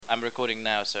I'm recording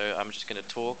now, so I'm just gonna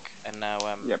talk, and now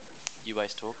Yep. you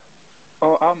guys talk.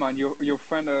 Oh, Arman, your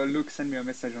friend Luke sent me a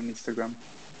message on Instagram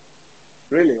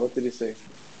Really? What did he say?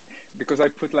 because I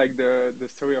put like the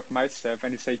story of myself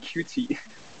and it say cutie.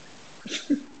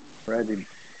 Ready.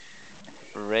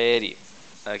 Ready.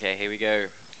 Okay, here we go.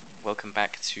 Welcome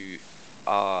back to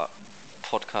our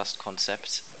podcast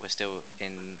concept. We're still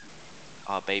in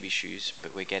our baby shoes,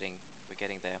 but we're getting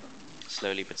there,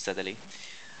 slowly but steadily.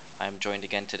 I'm joined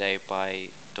again today by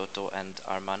Dotto and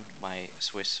Arman, my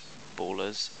Swiss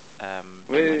ballers, my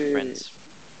Way. friends.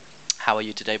 How are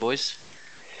you today, boys?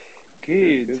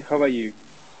 Good. How are you?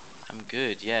 I'm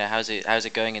good. Yeah. How's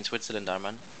it going in Switzerland,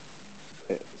 Arman?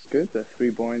 It's good.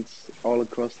 3 points all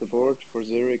across the board for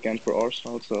Zurich and for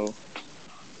Arsenal. So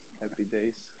happy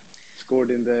days.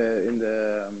 Scored in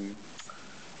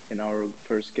our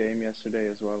first game yesterday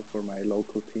as well for my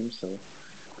local team. So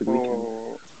good weekend.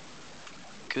 Oh,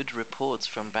 Good reports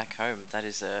from back home. That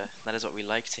is what we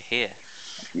like to hear.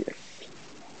 Yes.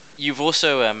 You've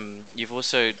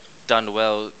also done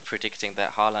well predicting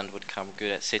that Haaland would come good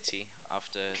at City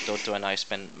after Dotto and I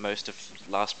spent most of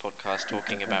last podcast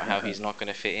talking about how he's not going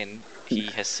to fit in. He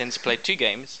has since played 2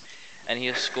 games and he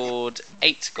has scored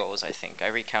 8 goals, I think. I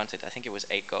recounted. I think it was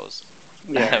 8 goals.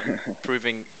 yeah,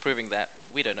 Proving that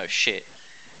we don't know shit.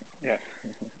 yeah.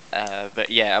 But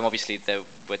yeah, obviously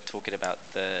we're talking about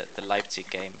the Leipzig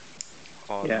game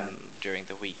during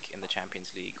the week in the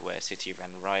Champions League where City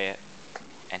ran riot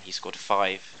and he scored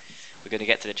 5. We're going to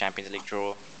get to the Champions League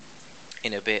draw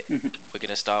in a bit. Mhm. We're going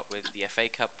to start with the FA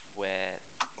Cup where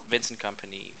Vincent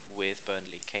Kompany with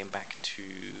Burnley came back to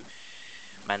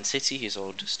Man City, his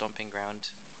old stomping ground.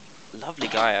 Lovely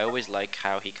guy. I always like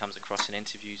how he comes across in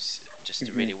interviews. Just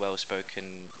a really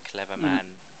well-spoken, clever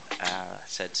man.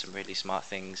 Said some really smart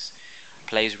things.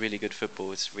 Plays really good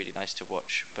football. It's really nice to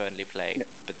watch Burnley play. Yeah.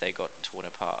 But they got torn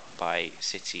apart by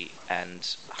City and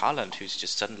Haaland, who's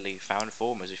just suddenly found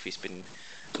form as if he's been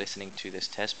listening to this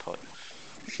test pod.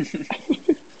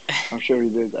 I'm sure he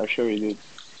did.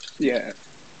 Yeah,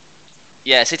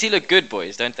 Yeah, City look good,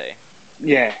 boys, don't they?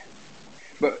 yeah.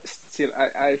 But still,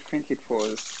 I think it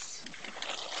was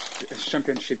a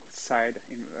championship side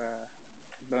in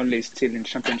Burnley is still in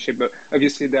championship, but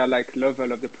obviously they are like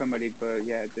level of the Premier League. But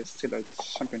yeah, they're still a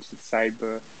championship side.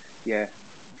 But yeah,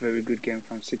 very good game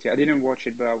from City. I didn't watch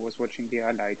it, but I was watching the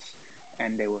highlights,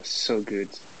 and they were so good,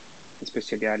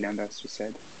 especially Haaland, as you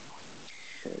said.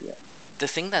 So yeah, The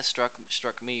thing that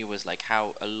struck me was like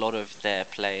how a lot of their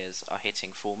players are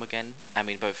hitting form again. I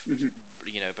mean, both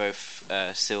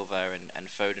Silva and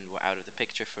Foden were out of the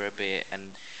picture for a bit,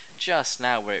 and just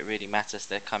now where it really matters,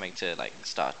 they're coming to like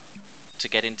start to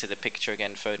get into the picture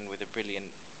again. Foden with a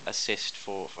brilliant assist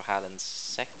for Haaland's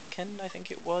second, I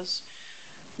think it was.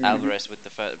 Alvarez with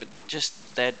the first, but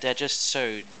just they're just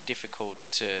so difficult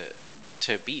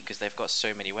to beat because they've got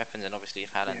so many weapons, and obviously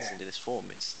if Haaland's into this form,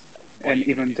 it's and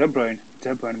even De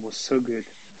Bruyne was so good,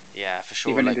 yeah, for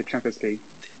sure. even Like, in the Champions League.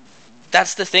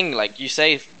 that's the thing. Like you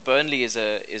say, Burnley is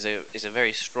a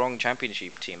very strong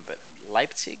Championship team, but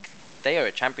Leipzig, they are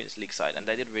a Champions League side, and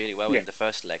they did really well in the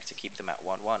first leg to keep them at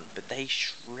 1-1. But they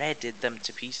shredded them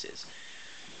to pieces.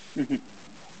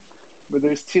 But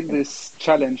there's still this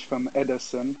challenge from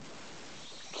Ederson.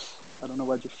 I don't know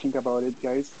what you think about it,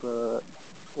 guys, but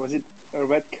was it a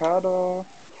red card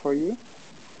for you?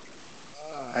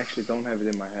 I actually don't have it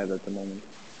in my head at the moment.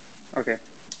 Okay.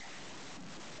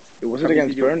 Was it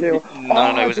against Burnley?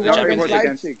 No, it was the the one Champions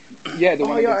against League. Leipzig. Yeah, the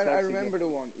one yeah, against I Leipzig, remember the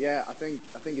one. Yeah, I think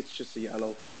it's just a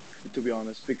yellow, to be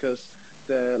honest, because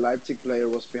the Leipzig player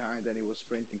was behind and he was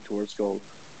sprinting towards goal.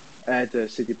 The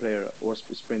City player was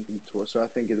sprinting towards, so I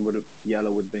think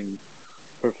yellow would have been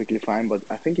perfectly fine. But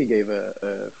I think he gave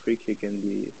a free kick in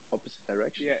the opposite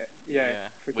direction. Yeah.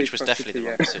 Which was definitely the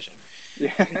wrong decision.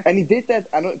 Yeah. And he did that.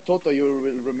 I know, Toto, you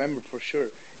will remember for sure.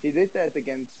 He did that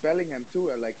against Bellingham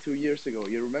too, like 2 years ago.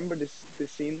 You remember this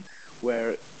scene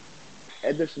where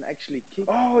Ederson actually kicked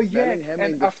Bellingham in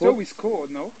and the after foot, we scored,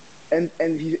 no? and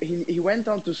he went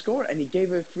on to score, and he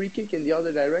gave a free kick in the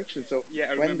other direction. So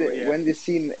Yeah, I when remember, when this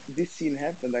scene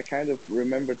happened, I kind of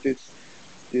remembered this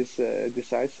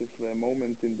decisive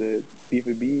moment in the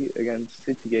BVB against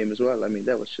City game as well. I mean,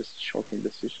 that was just a shocking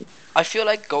decision. I feel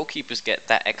like goalkeepers get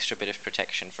that extra bit of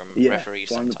protection from referees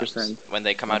 100%. sometimes. When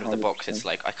they come out of the box, 100%. it's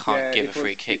like, I can't give a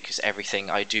free kick because everything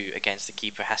I do against the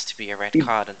keeper has to be a red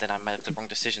card, and then I made the wrong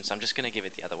decision, so I'm just going to give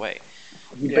it the other way.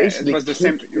 It was the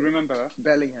same. You remember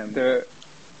Bellingham?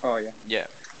 Yeah.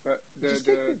 But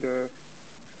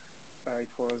it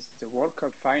was the World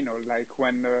Cup final, like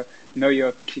when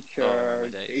Neuer kicked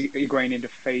Higuain in the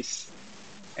face,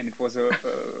 and it was a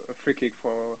free kick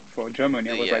for Germany.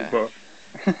 I was like, bro,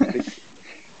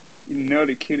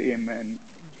 nearly kill him, and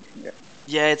yeah,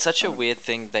 Yeah, it's such a um, weird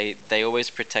thing. They always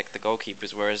protect the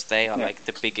goalkeepers, whereas they are yeah, like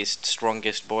the biggest,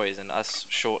 strongest boys, and us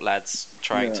short lads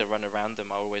trying Yeah. to run around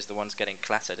them are always the ones getting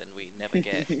clattered, and we never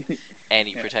get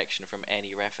any yeah. protection from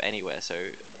any ref anywhere.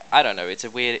 So I don't know. It's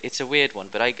a weird one,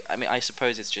 but I mean, I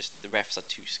suppose it's just the refs are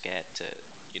too scared to,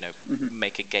 Hmm.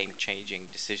 make a game-changing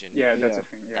decision Yeah, that's the Yeah,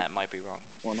 thing. Yeah. that might be wrong.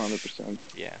 100%.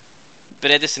 Yeah,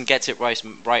 but Edison gets it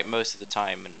right most of the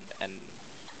time, and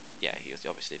yeah, he was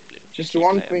obviously a Just key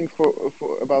one player. thing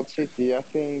for about City, I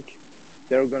think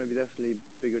there are going to be definitely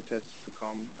bigger tests to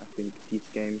come. I think these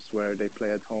games where they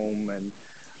play at home, and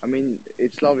I mean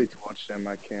it's lovely to watch them.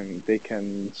 They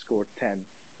can score 10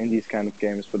 in these kind of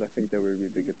games, but I think there will be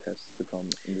bigger tests to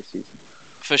come in the season.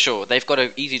 For sure, they've got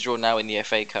an easy draw now in the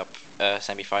FA Cup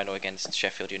semi-final against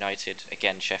Sheffield United.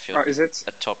 Again, Oh, Sheffield, is it?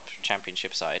 a top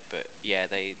Championship side, but yeah,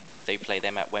 they play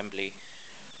them at Wembley,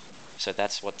 so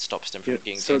that's what stops them from U-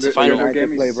 getting to So the the final. other United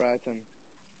game play is. Brighton.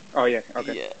 Oh yeah.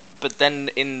 Okay. Yeah, but then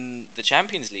in the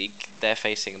Champions League, they're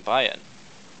facing Bayern,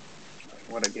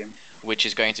 What a game. which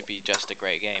is going to be just a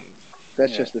great game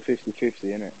That's Yeah. just a 50-50,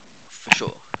 isn't it? for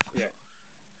sure. For Yeah. sure.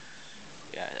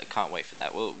 Yeah, I can't wait for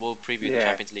that. We'll preview the Yeah.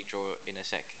 Champions League draw in a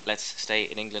sec. Let's stay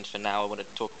in England for now. I want to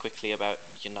talk quickly about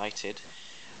United.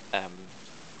 Um,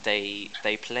 they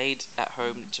played at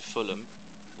home to Fulham,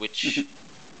 which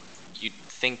you'd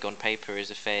think on paper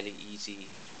is a fairly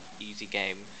easy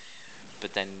game,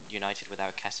 but then United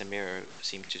without Casemiro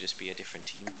seemed to just be a different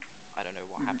team. I don't know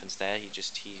what Mhm. happens there. He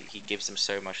gives them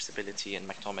so much stability, and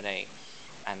McTominay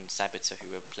and Sabitzer, who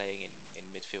were playing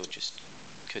in midfield, just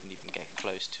couldn't even get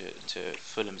close to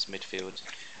Fulham's midfield.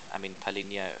 I mean,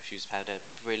 Palinha, who's had a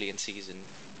brilliant season,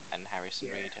 and Harrison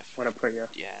Yeah. Reed have What a player.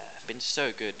 been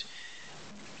so good,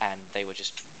 and they were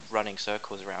just running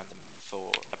circles around them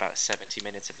for about 70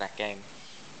 minutes of that game.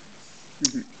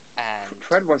 Hmm. And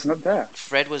Fred was not there.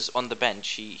 Fred was on the bench.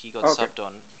 He got Okay. subbed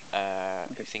on. I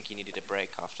think he needed a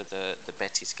break after the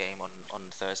Betis game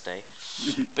on Thursday.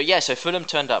 Mhm. But yeah, so Fulham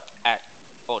turned up at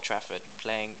Old Trafford,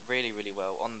 playing really, really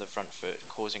well on the front foot,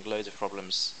 causing loads of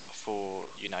problems for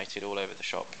United all over the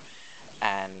shop.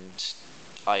 And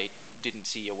I didn't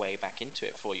see a way back into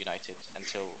it for United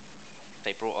until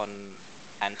they brought on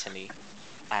Anthony,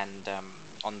 and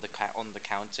on the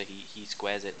counter he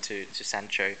squares it to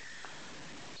Sancho,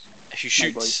 who My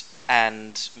boy. shoots,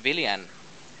 and Villian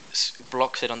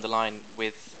blocks it on the line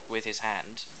with his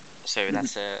hand. So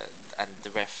Mhm. and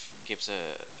the ref gives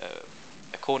a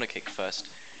corner kick first,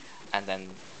 and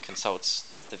then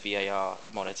consults the VAR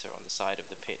monitor on the side of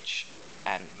the pitch,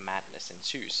 and madness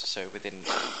ensues. So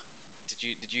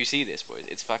did you see this, boys?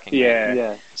 It's fucking mad. Yeah.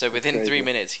 Yeah, So it's within 3 crazy.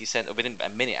 minutes, within a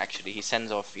minute actually, he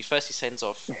sends off. He sends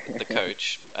off the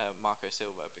coach, Marco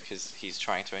Silva, because he's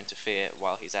trying to interfere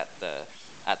while he's at the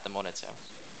monitor.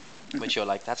 Which you're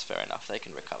like, that's fair enough. They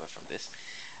can recover from this.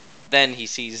 Then he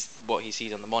sees what he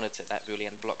sees on the monitor, that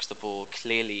Julian blocks the ball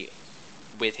clearly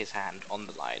with his hand on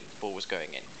the line. The ball was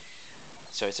going in.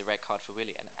 So it's a red card for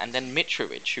Willian. And then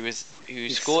Mitrovic, who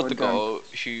He's scored so the dumb. goal,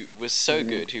 who was so Mhm.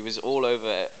 good, who was all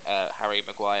over Harry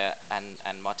Maguire and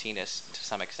Martinez to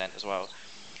some extent as well,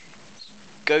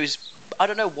 goes. I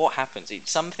don't know what happens.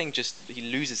 Something just he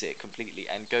loses it completely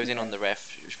and goes in Yeah. on the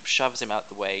ref, shoves him out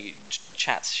the way,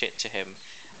 chats shit to him,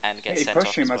 and Yeah, gets he sent pushed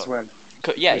off him as as well. well.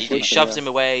 Yeah, Pushed he him. shoves Yeah. him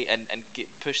away and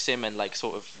pushes him, and like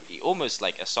sort of he almost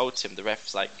like assaults him. The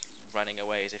ref's like running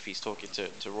away as if he's talking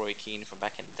to Roy Keane from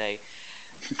back in the day.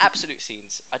 Absolute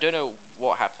scenes. I don't know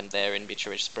what happened there in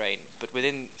Mitrovic's brain, but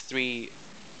within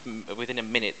a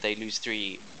minute they lose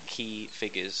three key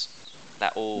figures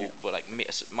that all Yeah. were like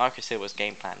Marcus Silva's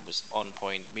game plan was on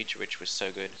point. Mitrovic was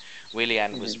so good.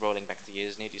 Willian was Mhm. rolling back the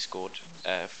years, nearly scored,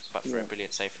 but for a Yeah.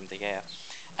 brilliant save from De Gea.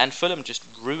 And Fulham just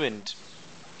ruined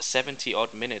 70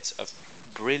 odd minutes of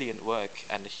brilliant work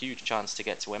and a huge chance to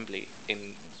get to Wembley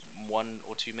in 1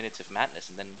 or 2 minutes of madness,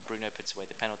 and then Bruno puts away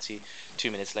the penalty.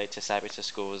 2 minutes later, Sabitzer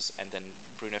scores, and then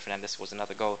Bruno Fernandes scores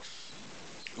another goal.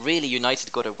 Really,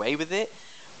 United got away with it,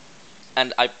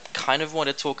 and I kind of want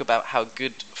to talk about how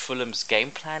good Fulham's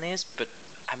game plan is, but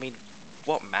I mean,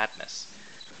 what madness!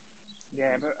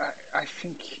 Yeah, but I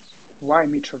think why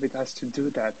Mitrovic has to do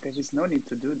that? There is no need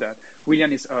to do that.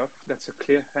 Willian is off. That's a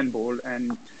clear handball,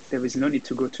 and there is no need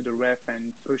to go to the ref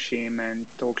and push him and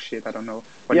talk shit. I don't know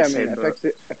what he Yeah, I mean, said, but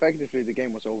effectively, the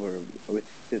game was over with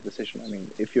this decision. I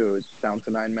mean, if you're down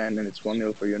to 9 men and it's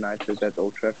 1-0 for United at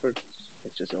Old Trafford,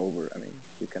 it's just over. I mean,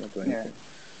 you cannot do yeah, anything.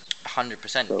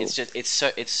 100%.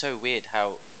 So, It's so weird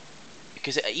how,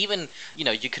 because even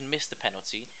you can miss the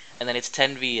penalty, and then it's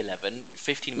 10 v 11,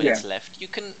 15 yeah, minutes left.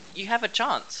 You have a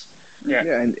chance. Yeah,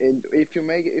 Yeah, and if you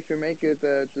make it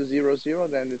to 0-0,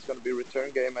 then it's going to be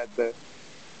return game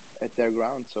at their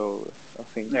ground. So I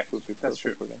think yeah, it would be that's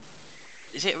true. perfect for them.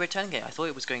 Is it a return game? I thought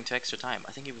it was going to extra time.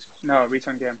 I think it was. No,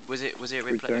 return game. Was it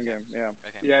replay? Return Okay. game, yeah.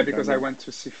 Okay. Yeah, Return because I game. went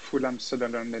to see Fulham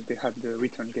Sunderland and they had the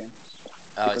return game.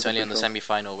 Oh, Because it's of only the on the draw.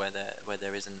 semi-final where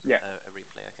there isn't Yeah. a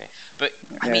replay. Okay, but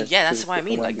I Yeah, mean, yeah, that's it's what I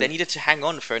mean. on Like they Wembley. needed to hang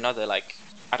on for another like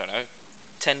I don't know,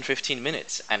 10, 15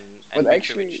 minutes, and But Mitrovic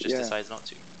actually, just yeah. decides not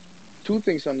to. Two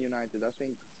things on United. I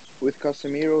think with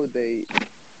Casemiro, they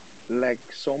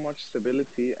lack so much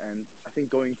stability, and I think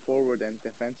going forward and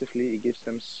defensively, it gives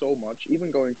them so much. Even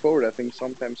going forward, I think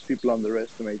sometimes people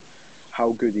underestimate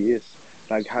how good he is.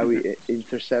 Like how he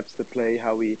intercepts the play,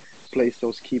 how he plays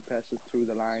those key passes through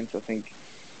the lines. I think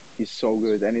he's so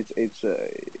good, and it's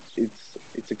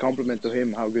a compliment to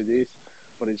him how good he is.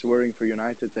 But it's worrying for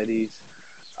United that he's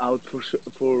out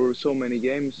for so many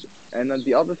games. And then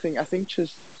the other thing, I think,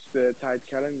 just the tight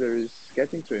calendar is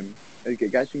getting to him,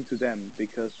 getting to them,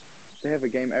 because they have a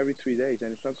game every 3 days,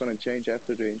 and it's not going to change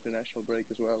after the international break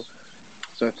as well.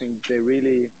 So I think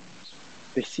they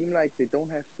seem like they don't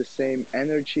have the same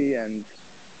energy and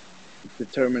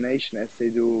determination as they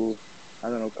do. I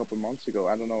don't know, a couple months ago.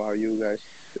 I don't know how you guys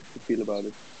feel about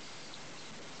it.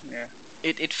 Yeah.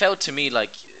 It felt to me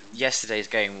like yesterday's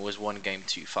game was one game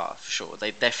too far for sure. They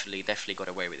definitely got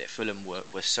away with it. Fulham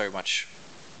were so much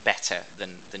better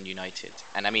than United,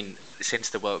 and I mean since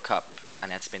the World Cup,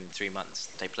 and that's been 3 months.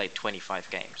 They played 25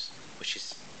 games, which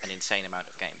is an insane amount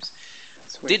of games.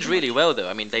 It's way Did too really much. well though.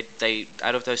 I mean they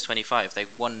out of those 25, they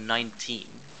won 19,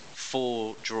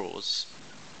 4 draws,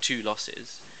 2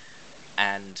 losses,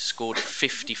 and scored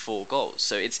 54 goals.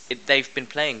 So they've been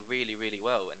playing really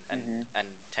well, and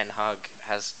Ten Hag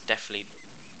has definitely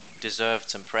deserved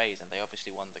some praise, and they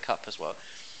obviously won the cup as well.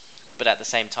 But at the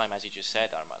same time, as you just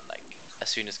said, Arman, like as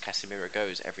soon as Casemiro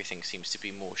goes, everything seems to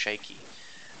be more shaky,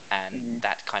 and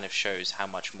that kind of shows how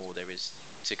much more there is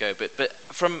to go. But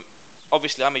from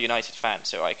obviously, I'm a United fan,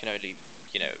 so I can only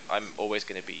I'm always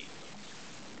going to be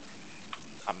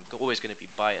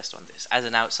biased on this. As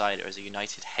an outsider, as a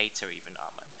United hater, even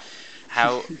Arman,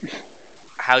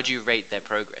 how do you rate their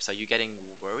progress? Are you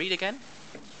getting worried again?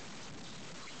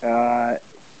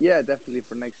 Yeah, definitely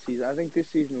for next season. I think this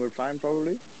season we're fine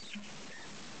probably,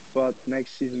 but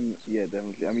next season, yeah,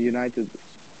 definitely. I mean, United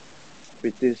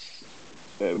with this,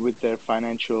 with their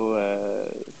financial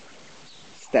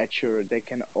stature, they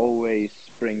can always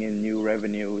bring in new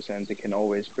revenues and they can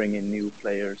always bring in new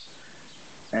players,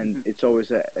 and it's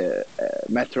always a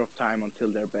matter of time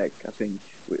until they're back. I think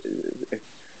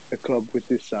a club with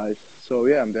this size. So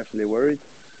yeah, I'm definitely worried,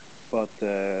 but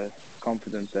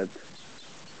confident that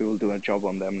we will do a job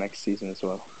on them next season as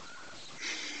well.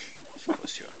 Of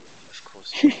course you are. Of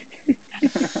course you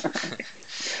are.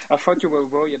 I thought you were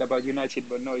worried about United,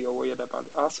 but no, you're worried about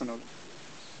Arsenal.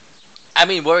 I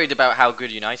mean, worried about how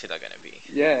good United are going to be.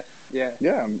 Yeah. Yeah,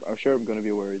 I'm sure I'm going to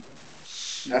be worried.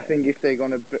 Yeah. I think if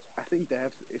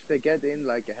if they get in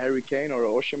like a Harry Kane or a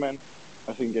Osimhen,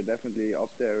 I think they're definitely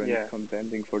up there and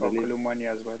contending for the league. Colomani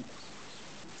as well.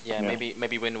 Yeah,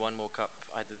 maybe win one more cup,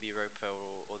 either the Europa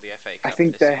or the FA Cup. I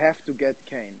think this they season. have to get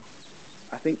Kane.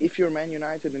 I think if you're Man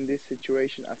United in this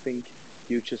situation, I think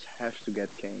you just have to get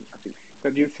Kane. I think.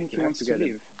 But do you think he have wants to to get him.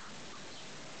 leave?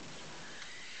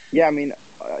 Yeah, I mean,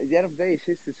 at the end of the day, it's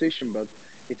his decision, but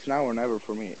it's now or never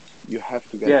for me. You have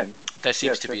to get him. There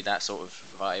seems to be that sort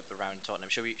of vibe around Tottenham.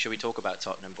 Shall we talk about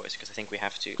Tottenham, boys? Because I think we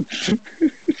have to.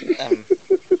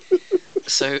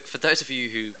 So, for those of you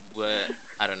who were,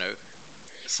 I don't know,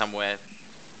 somewhere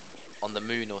on the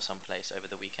moon or someplace over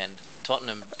the weekend,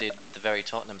 Tottenham did the very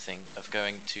Tottenham thing of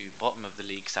going to bottom of the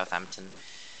league, Southampton.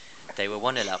 They were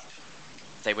 1-0 up.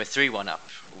 They were 3-1 up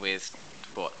with,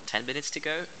 10 minutes to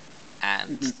go?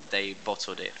 And they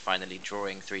bottled it, finally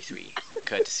drawing 3-3,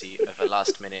 courtesy of a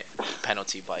last-minute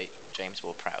penalty by James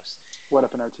Ward-Prowse. What a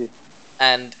penalty.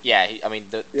 And yeah,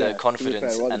 the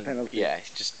confidence, what a and penalty. yeah,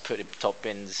 he just put it top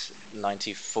bins,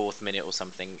 94th minute or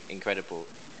something, incredible.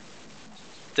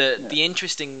 The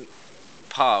interesting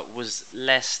part was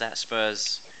less that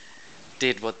Spurs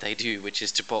did what they do, which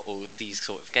is to bottle these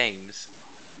sort of games.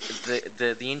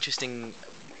 The interesting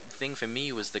thing for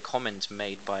me was the comment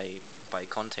made by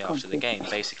Conte after the game,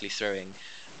 basically throwing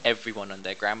everyone and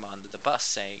their grandma under the bus,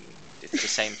 saying it's the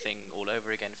same thing all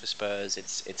over again for Spurs.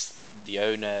 It's the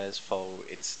owner's fault.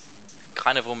 It's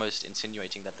kind of almost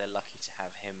insinuating that they're lucky to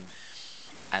have him,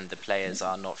 and the players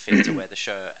are not fit to wear the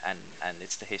shirt, and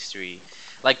it's the history.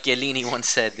 Like Chiellini once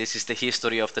said, this is the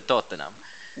history of the Tottenham.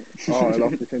 Oh, I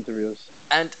love these interviews.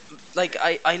 And like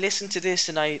I listened to this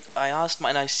and I asked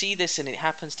and I see this and it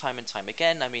happens time and time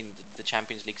again. I mean the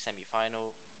Champions League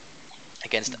semi-final,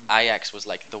 against Ajax was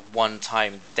like the one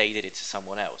time they did it to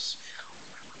someone else.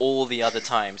 All the other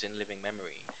times in living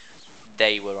memory,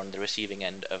 they were on the receiving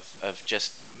end of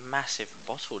just massive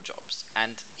bottle jobs.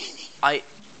 And I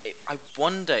I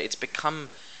wonder, it's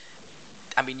become.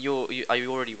 I mean, you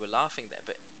already were laughing there,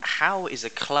 but how is a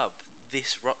club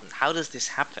this rotten? How does this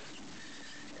happen?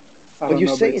 I But don't you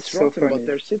know, but say it's it's so rotten, but funny.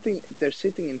 they're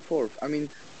sitting in fourth. I mean,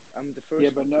 I'm the Yeah,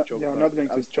 first but one to not, joke they are about not going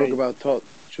to I'll joke stay. about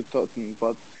Tottenham,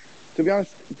 but to be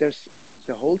honest, there's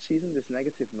the whole season this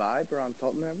negative vibe around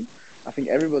Tottenham. I think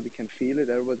everybody can feel it.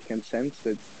 Everybody can sense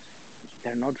that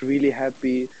they're not really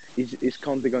happy. Is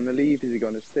Conte gonna leave? Is he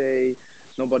gonna stay?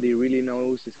 Nobody really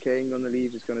knows. Is Kane gonna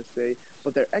leave? Is gonna stay?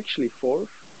 But they're actually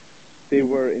fourth. They Mhm.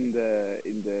 were in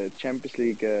the Champions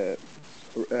League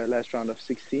last round of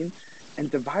 16,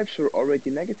 and the vibes were already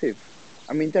negative.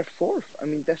 I mean, they're fourth. I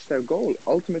mean, that's their goal.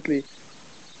 Ultimately,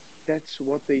 that's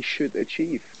what they should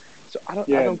achieve. So I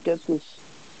Yeah, don't get this.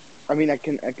 I mean, I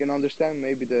can understand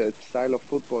maybe the style of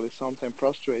football is sometimes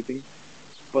frustrating,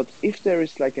 but if there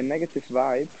is like a negative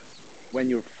vibe when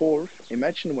you're fourth,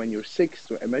 imagine when you're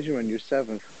sixth, imagine when you're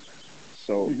seventh.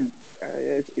 So mhm.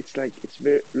 it's like it's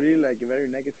really like a very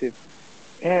negative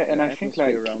Yeah, and I think atmosphere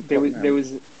like around there was there Tottenham.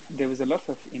 was there was a lot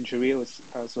of injuries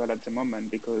as well at the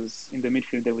moment because in the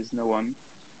midfield there was no one.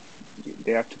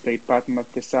 They have to play Pat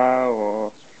Matessa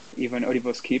or even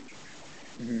Oliver Skip.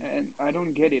 Hmm. And I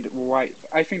don't get it. Why?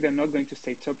 I think they're not going to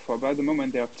stay top four, but at the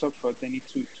moment they are top four. They need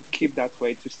to keep that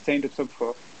way to stay in the top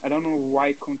four. I don't know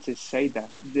why Conte say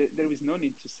that. There is no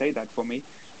need to say that for me.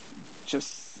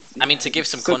 Just I mean, yeah, to give it's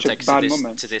some such a context to bad this,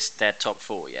 moment. their top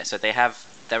four, yeah. So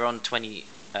they're on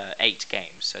 28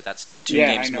 games, so that's two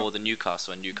Yeah, I games know. more than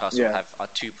Newcastle, and Newcastle Yeah. are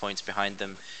 2 points behind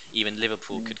them. Even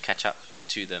Liverpool Mm. could catch up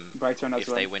to them Brighton as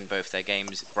if they well. win both their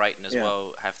games. Brighton as Yeah.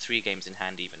 well have 3 games in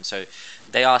hand even, so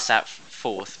they are sat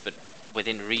fourth, but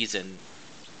within reason.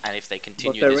 And if they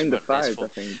But continue they're this in the run, there's fight, I four.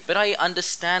 think. But I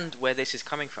understand where this is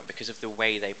coming from because of the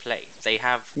way they play. They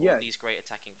have all Yes. these great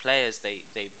attacking players. They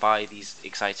buy these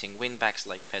exciting wing backs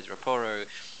like Pedro Porro,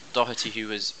 Doherty, who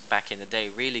was back in the day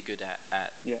really good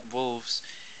at Yeah. Wolves,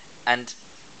 and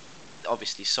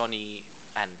obviously Sonny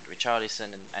and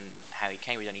Richarlison and Harry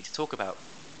Kane. We don't need to talk about,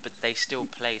 but they still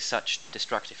play such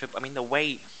destructive football. I mean, the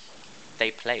way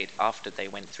they played after they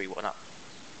went 3-1 up,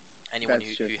 anyone That's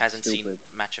who just hasn't seen stupid.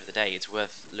 match of the day, it's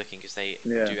worth looking because they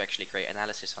Yeah. do actually great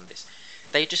analysis on this.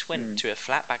 They just went Mm. to a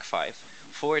flat back five,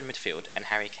 four in midfield, and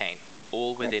Harry Kane,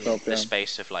 all Up within top, the yeah.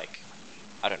 space of like,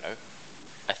 I don't know,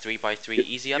 a 3-by-3 You-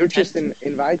 easy up You're just 10.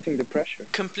 inviting the pressure.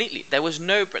 Completely. There was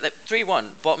no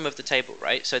 3-1, bottom of the table,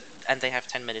 right? So and they have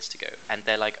 10 minutes to go, and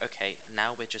they're like, okay,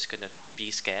 now we're just gonna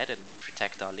be scared and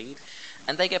protect our lead,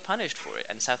 and they get punished for it.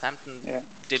 And Southampton Yeah.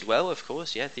 did well, of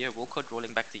course, yeah. Theo Walcott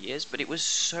rolling back the years, but it was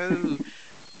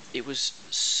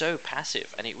so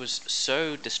passive and it was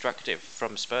so destructive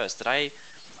from Spurs that I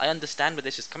understand where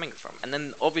this is coming from. And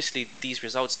then obviously these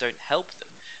results don't help them.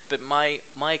 But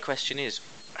my question is,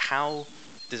 how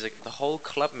does the whole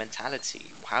club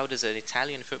mentality? How does an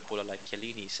Italian footballer like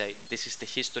Chiellini say this is the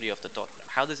history of the Tottenham?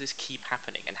 How does this keep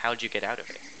happening, and how do you get out of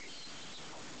it?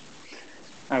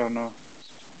 I don't know.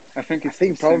 I think I it's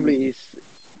the think same with. probably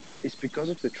is because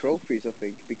of the trophies. I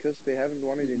think because they haven't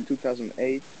won it in Mhm.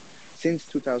 2008. Since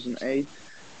 2008,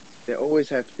 they always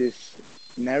have this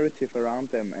narrative around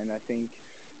them, and I think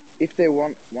if they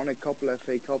won a couple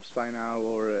FA Cups by now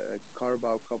or a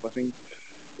Carabao Cup, I think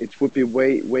it would be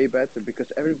way better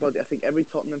because everybody, I think every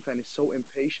Tottenham fan is so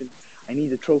impatient. I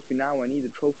need a trophy now. I need a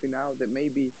trophy now. That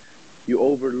maybe you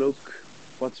overlook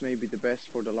what's maybe the best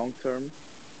for the long term.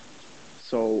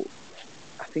 So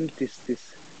I think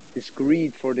this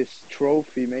greed for this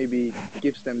trophy maybe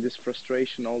gives them this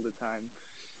frustration all the time.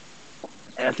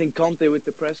 And I think Conte with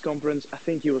the press conference, I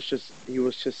think he was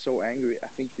just so angry. I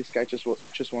think this guy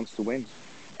just wants to win,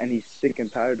 and he's sick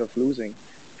and tired of losing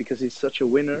because he's such a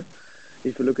winner.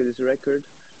 If you look at his record,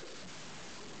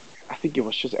 I think he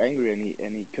was just angry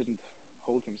and he couldn't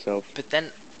hold himself. But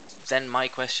then my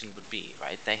question would be,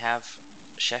 right? They have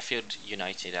Sheffield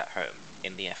United at home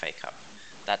in the FA Cup.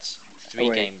 That's three Away.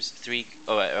 games,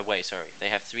 away. Sorry, they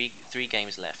have three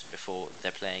games left before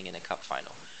they're playing in a cup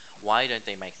final. Why don't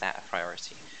they make that a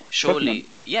priority? Tottenham.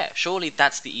 Surely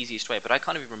that's the easiest way. But I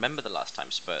can't even remember the last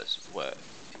time Spurs were,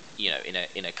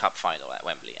 in a cup final at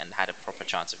Wembley and had a proper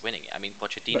chance of winning it. I mean,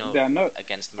 But Pochettino they are not.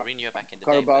 against Uh, Mourinho back in the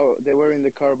day, but Carabao, they were in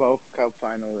the Carabao Cup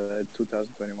final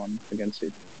 2021 against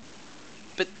City.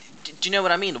 But do you know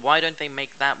what I mean? Why don't they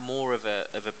make that more of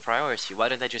a priority? Why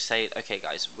don't they just say, okay,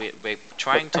 guys, we're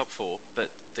But trying top four,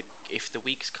 but if the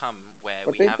weeks come where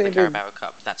but we they have the they did Carabao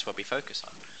Cup, that's what we focus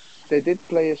on. they did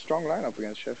play a strong lineup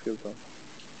against Sheffield though.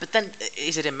 But then,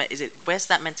 is it where's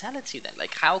that mentality then?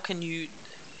 Like, how can you,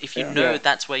 if you Yeah. know Yeah.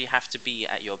 that's where you have to be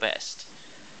at your best?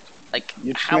 Like,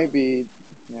 You just how? maybe,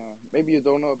 yeah, maybe you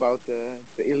don't know about the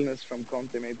illness from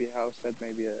Conte. Maybe how's that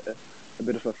maybe a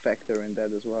bit of a factor in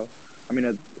that as well. I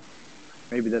mean,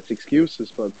 maybe that's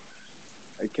excuses, but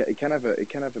it can have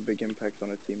a big impact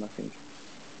on a team, I think.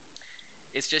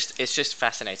 It's just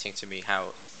fascinating to me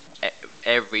how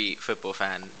every football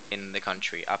fan in the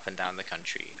country, up and down the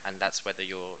country, and that's whether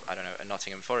you're, I don't know, a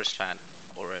Nottingham Forest fan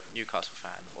or a Newcastle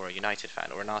fan or a United fan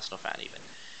or an Arsenal fan even,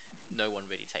 no one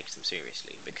really takes them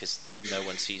seriously because no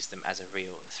one sees them as a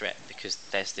real threat, because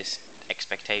there's this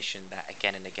expectation that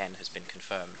again and again has been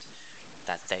confirmed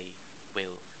that they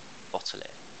will bottle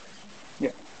it.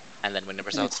 Yeah. And then when the And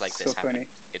results it's like so this happen, funny.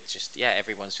 it's just, yeah,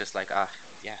 everyone's just like,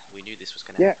 yeah, we knew this was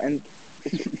going to Yeah, happen. and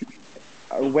it's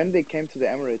when they came to the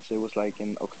Emirates, it was like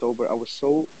in October. I was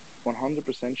so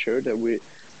 100% sure that we're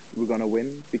gonna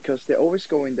win because they always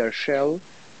go in their shell,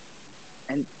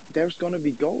 and there's gonna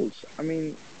be goals. I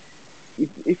mean,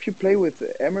 if you play with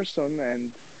Emerson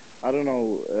and I don't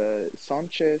know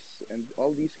Sanchez and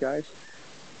all these guys,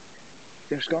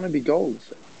 there's gonna be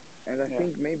goals, and I Yeah.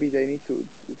 think maybe they need to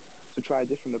try a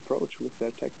different approach with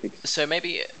their tactics. So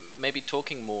maybe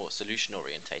talking more solution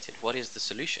orientated. What is the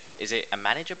solution? Is it a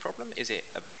manager problem? Is it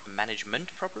a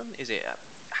management problem?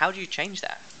 How do you change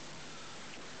that?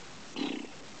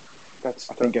 That's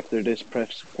I tough. think after this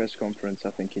press conference,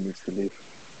 I think he needs to leave,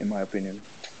 in my opinion.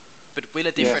 But will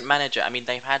a different manager? I mean,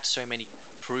 they've had so many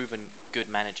proven good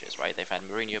managers, right? They've had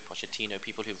Mourinho, Pochettino,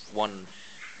 people who've won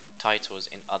titles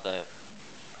at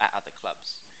other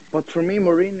clubs. But for me,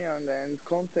 Mourinho and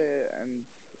Conte and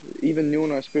even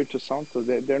Nuno Espirito Santo,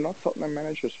 they're not Tottenham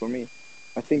managers for me.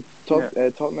 I think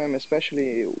Tottenham,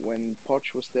 especially when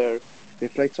Poch was there, they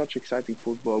played such exciting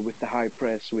football with the high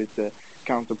press, with the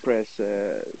counter press,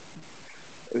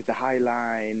 with the high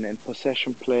line and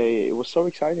possession play. It was so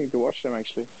exciting to watch them.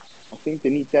 Actually, I think they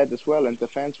need that as well, and the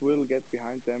fans will get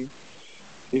behind them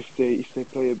if they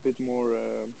play a bit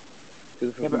more,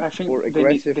 But I think more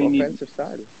aggressive they need offensive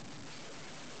style.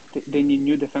 they need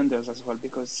new defenders as well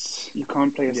because you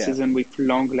can't play a Yeah. season with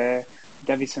Longley,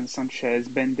 Davison Sanchez,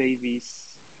 Ben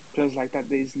Davies, players like that.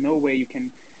 There is no way you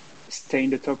can stay in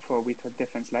the top four with a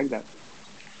defense like that.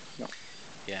 No.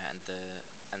 Yeah,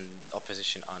 and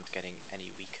opposition aren't getting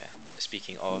any weaker.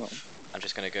 Speaking No. of, I'm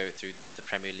just going to go through the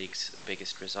Premier League's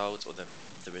biggest results, or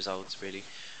the results really.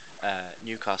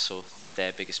 Newcastle,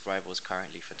 their biggest rivals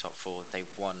currently for top four, they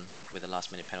won with a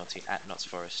last-minute penalty at Notts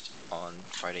Forest on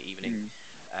Friday evening.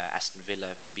 Aston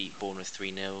Villa beat Bournemouth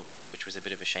 3-0, which was a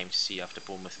bit of a shame to see after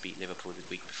Bournemouth beat Liverpool the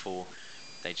week before.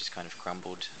 They just kind of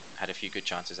crumbled, had a few good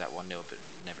chances at 1-0, but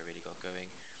never really got going.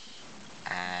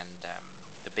 And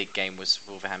the big game was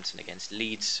Wolverhampton against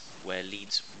Leeds, where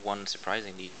Leeds won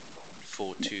surprisingly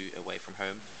 4-2 away from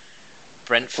home.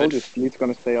 Brentford, Told you, Leeds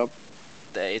gonna stay up.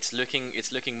 it's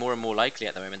looking more and more likely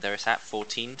at the moment. They're at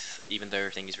 14th, even though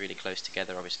everything is really close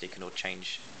together. Obviously, it can all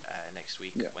change next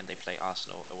week when they play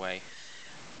Arsenal away,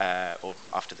 or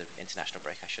after the international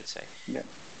break, I should say. Yeah.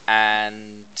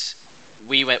 And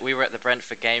we were at the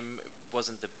Brentford game. It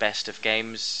wasn't the best of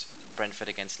games. Brentford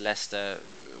against Leicester,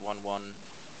 1-1.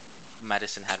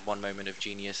 Maddison had one moment of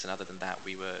genius, and other than that,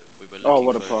 we were looking Oh,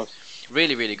 what a for pass!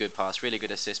 really good pass, really good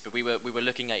assist. But we were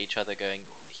looking at each other, going,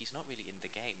 "He's not really in the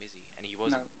game, is he?" And he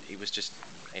wasn't. No. He was just,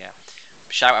 yeah.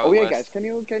 Shout out. Oh yeah, Worth. guys, can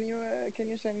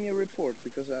you send me a report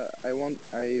because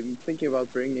I'm thinking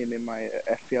about bringing in my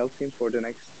FPL team for the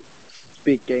next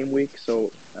big game week,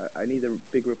 so I need a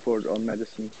big report on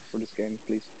Madison for this game,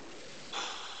 please.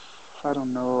 I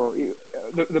don't know.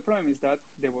 The problem is that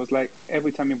there was like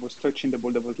every time he was touching the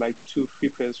ball, there was like 2-3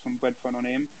 players from Brentford on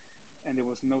him, and there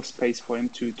was no space for him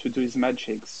to do his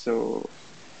magic. So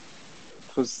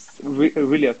it was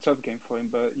really a tough game for him.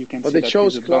 But you can But see it that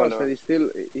shows he's a class baller.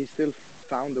 that he still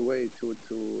found a way to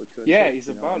assist, Yeah, he's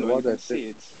a and baller. You what can assist. see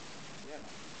it. Yeah.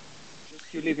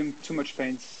 Just you leave him too much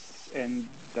space, and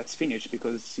that's finished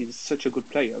because he's such a good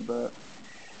player. But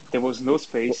there was no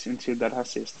space until that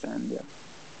assist, and yeah.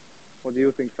 What do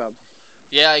you think, Fab?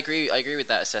 Yeah, I agree with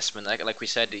that assessment. Like we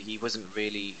said, he wasn't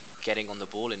really getting on the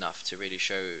ball enough to really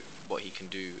show what he can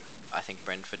do. I think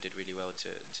Brentford did really well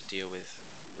to deal with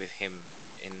him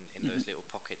in those little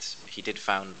pockets. He did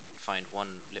find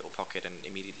one little pocket and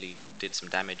immediately did some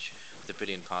damage with a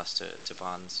brilliant pass to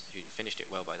Barnes, who finished it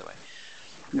well, by the way.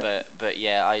 Yeah. But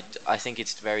yeah, I think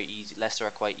it's very easy. Leicester are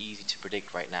quite easy to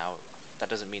predict right now. That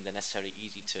doesn't mean they're necessarily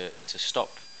easy to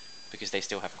stop, because they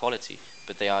still have quality,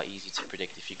 but they are easy to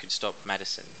predict. If you could stop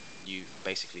Maddison, you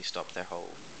basically stop their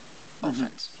whole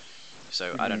offense.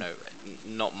 So I don't know,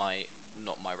 not my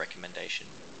recommendation.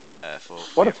 for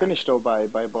What a your family. finish though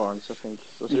by Barnes. I think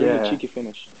it was a really cheeky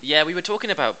finish. Yeah, we were talking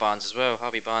about Barnes as well.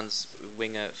 Harvey Barnes,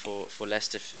 winger for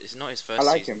Leicester. It's not his I first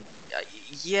like season. him.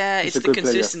 Yeah, He's it's a the good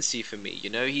player. consistency for me. You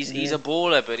know, he's a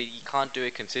baller, but he can't do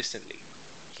it consistently.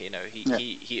 You know,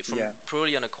 he from Yeah.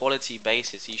 purely on a quality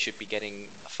basis, he should be getting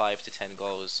 5 to 10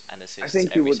 goals and I assists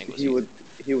think every single season.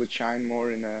 he would shine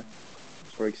more in a,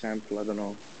 for example, I don't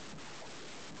know,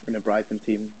 in a Brighton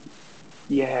team.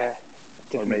 Yeah,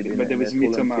 Or maybe definitely. But there in a was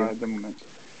Fulham Mitoma team. at the moment.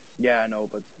 Yeah, I know,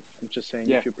 but I'm just saying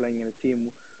Yeah. if you're playing in a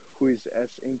team who is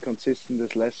as inconsistent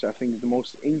as Leicester, I think the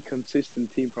most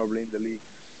inconsistent team probably in the league,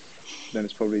 then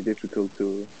it's probably difficult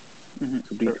to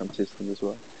be Sure. consistent as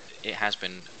well. It has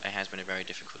been a very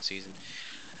difficult season.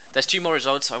 There's two more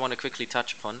results I want to quickly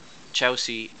touch upon.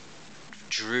 Chelsea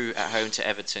drew at home to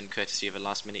Everton, courtesy of a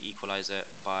last-minute equaliser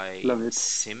by Love it.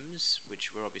 Sims,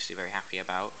 which we're obviously very happy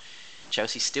about.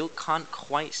 Chelsea still can't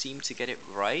quite seem to get it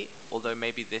right, although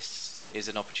maybe this is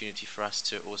an opportunity for us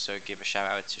to also give a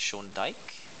shout out to Sean Dyche.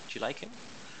 Do you like him?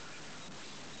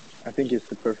 I think he's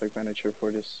the perfect manager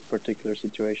for this particular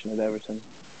situation at Everton.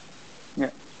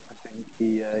 Yeah. I think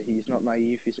he's not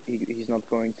naive. He's not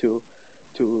going to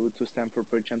Stamford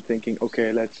Bridge and thinking,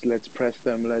 okay, let's press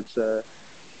them, let's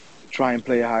try and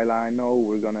play a high line. No,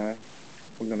 we're gonna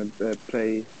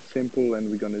play simple, and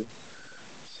we're gonna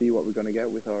see what we're gonna get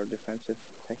with our defensive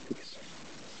tactics.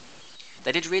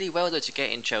 They did really well though to get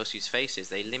in Chelsea's faces.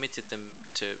 They limited them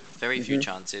to very few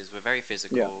chances. Were very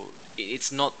physical. Yeah.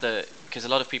 It's not because a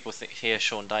lot of people hear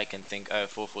Sean Dyche and think, oh,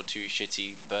 4-4-2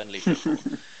 shitty Burnley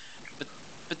football.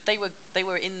 but they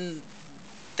were in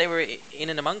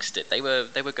and amongst it. They were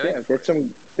going. Yeah,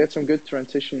 they had some good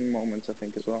transition moments, I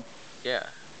think, as well. Yeah,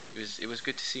 it was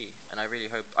good to see, and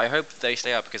I hope they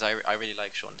stay up because I really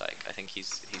like Sean Dyche. I think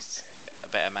he's a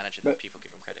better manager than people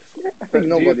give him credit for. Yeah, I think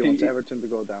nobody wants think Everton to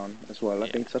go down as well. I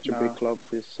think such a big club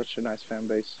with such a nice fan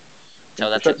base. Tell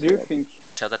that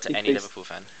to any Liverpool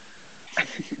fan.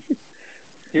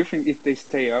 Do you think if they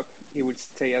stay up, he would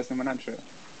stay as the manager?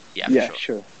 Yeah,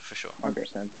 sure. For sure.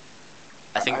 100%.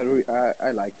 I think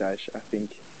I like Daesh. I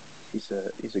think he's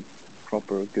a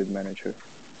proper good manager.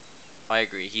 I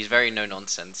agree. He's very no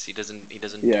nonsense. He doesn't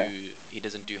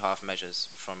do half measures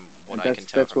from what I can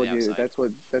tell from the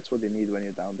outside. That's what you need when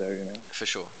you're down there, you know. For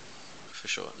sure.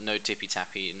 No tippy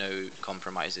tappy, no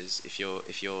compromises. If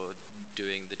you're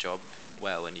doing the job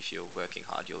well and if you're working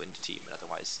hard, you'll win the team. And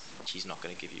otherwise, he's not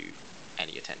going to give you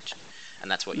any attention. And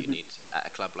that's what you need at a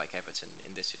club like Everton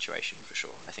in this situation, for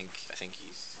sure. I think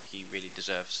he really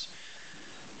deserves.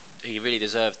 He really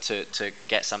deserved to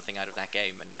get something out of that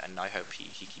game, and I hope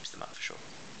he keeps them up for sure.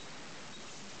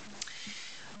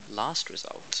 Last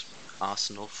result: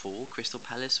 Arsenal 4, Crystal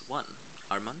Palace 1.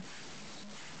 Arman?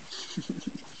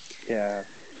 Yeah.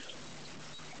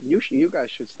 You guys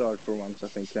should start for once, I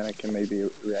think. Then I can maybe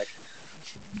react.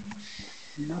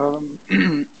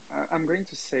 I'm going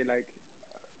to say, like,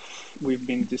 we've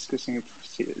been discussing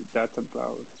that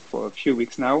about for a few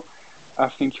weeks now. I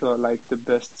think you're like the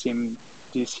best team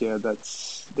this year.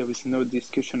 There is no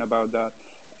discussion about that.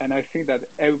 And I think that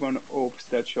everyone hopes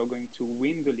that you're going to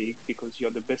win the league because you're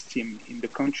the best team in the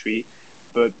country.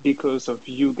 But because of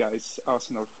you guys,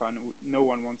 Arsenal fan, no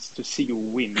one wants to see you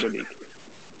win the league.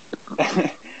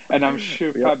 And I'm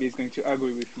sure Fabi is going to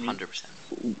agree with me. 100%.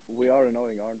 We are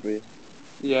annoying, aren't we?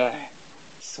 Yeah,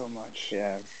 so much.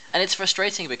 Yeah. And it's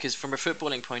frustrating because from a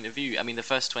footballing point of view, I mean, the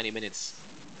first 20 minutes,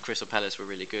 Crystal Palace were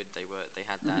really good. They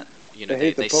had that, you know,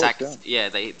 they sacked,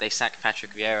 they sacked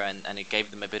Patrick Vieira, and it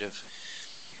gave them a bit of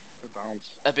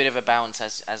a bounce,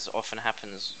 as often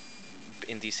happens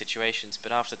in these situations.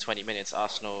 But after 20 minutes,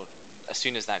 Arsenal, as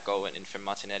soon as that goal went in from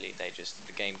Martinelli,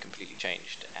 the game completely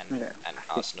changed, and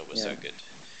Arsenal was so good.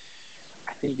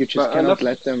 I think you just cannot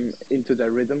let them into their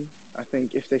rhythm. I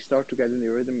think if they start to get in the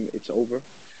rhythm, it's over.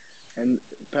 And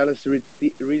Palace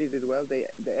really did well. They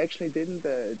actually didn't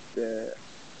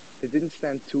they didn't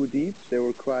stand too deep. They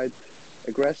were quite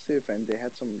aggressive, and they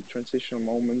had some transitional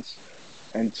moments.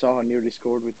 And Zaha nearly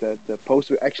scored with the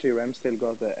post. Actually, Ramsdale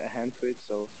got a hand to it,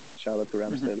 so shout out to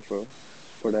Ramsdale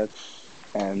for that.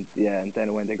 And and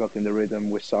then when they got in the rhythm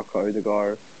with Saka,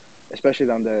 Odegaard, especially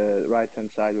down the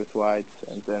right-hand side with White,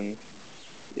 and then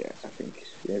I think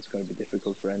it's going to be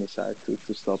difficult for any side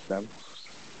to stop them.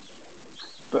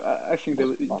 But I think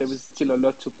there was still a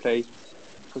lot to play.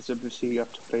 Because obviously you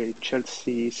have to play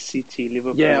Chelsea, City,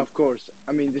 Liverpool. Yeah, of course.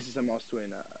 I mean, this is a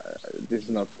must-win. This is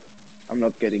not. I'm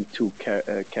not getting too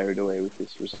carried away with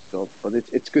this result, but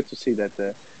it's good to see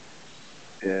that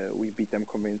we beat them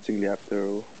convincingly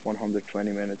after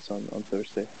 120 minutes on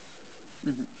Thursday.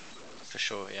 Mm-hmm. For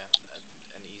sure, yeah,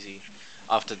 an easy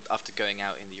after going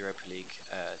out in the Europa League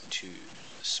to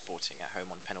Sporting at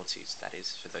home on penalties. That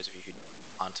is, for those of you who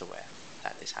aren't aware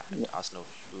that this happened. Arsenal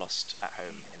lost at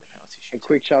home in the penalty A shootout.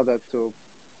 quick shout out to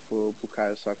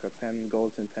Bukayo Saka, 10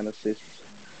 goals and 10 assists.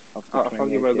 After I thought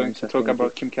you were going to talk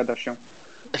about Kim Kardashian.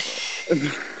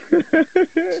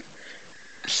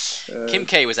 Kim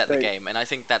K was at the game, and I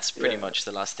think that's pretty much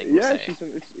the last thing we'll say.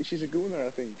 She's a gooner, I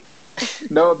think.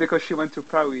 No, because she went to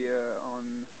Paris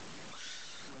on.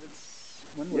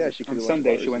 When was it? On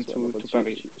Sunday, she went to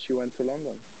Paris. She went to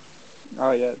London.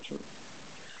 Oh yeah, true.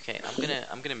 Okay,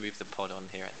 I'm gonna move the pod on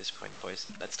here at this point, boys.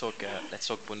 Let's talk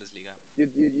Bundesliga.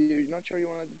 You're not sure you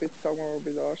want to talk more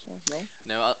about Arsenal? No.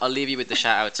 No, I'll leave you with the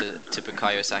shout out to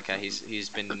Bukayo Saka. He's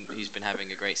been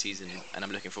having a great season, and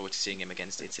I'm looking forward to seeing him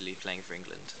against Italy playing for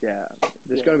England. Yeah,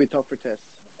 there's gonna be tougher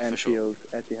tests. Anfield,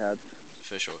 Etihad.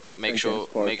 For sure. Make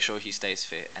sure he stays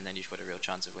fit, and then you've got a real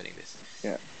chance of winning this.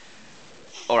 Yeah.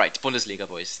 All right, Bundesliga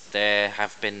boys. There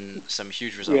have been some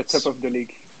huge results. We are top of the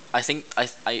league. I think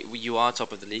you are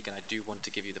top of the league, and I do want to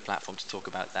give you the platform to talk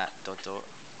about that.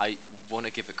 I want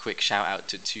to give a quick shout out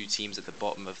to two teams at the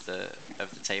bottom of the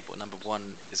table. Number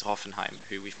one is Hoffenheim,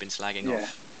 who we've been slagging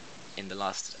off. In the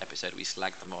last episode, we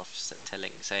slagged them off,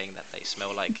 saying that they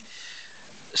smell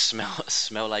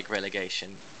like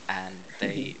relegation, and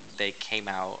they came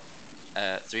out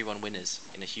 3-1 winners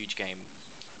in a huge game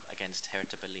against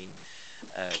Hertha Berlin.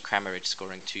 Kramaric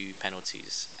scoring 2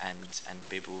 penalties, and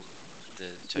Bibu,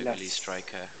 the Togolese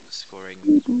striker, scoring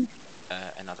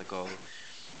another goal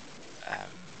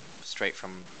straight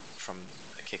from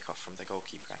a kickoff from the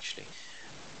goalkeeper actually.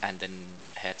 And then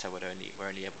Hertha were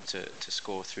only able to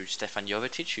score through Stefan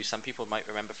Jovetic, who some people might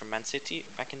remember from Man City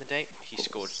back in the day. He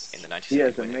scored in the 92nd. He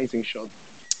has an amazing shot.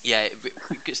 Yeah,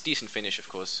 it's decent finish, of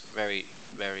course. Very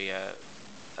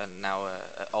now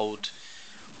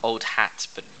old hat,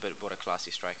 but what a classy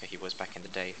striker he was back in the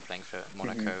day, playing for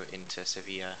Monaco, Inter,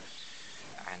 Sevilla,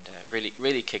 and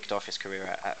really kicked off his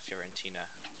career at Fiorentina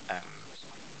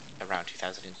around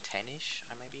 2010ish,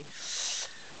 maybe.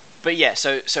 But yeah,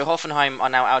 so Hoffenheim are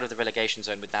now out of the relegation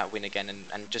zone with that win again,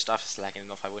 and just after slagging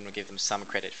them off, I want to give them some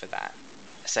credit for that.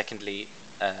 Secondly,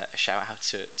 a shout out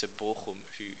to Bochum,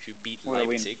 who beat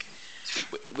Leipzig,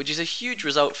 which is a huge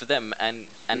result for them, and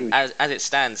as it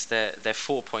stands, they're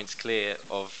 4 points clear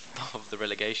of the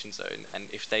relegation zone, and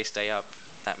if they stay up,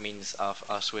 that means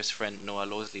our Swiss friend Noah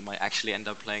Losley might actually end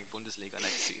up playing Bundesliga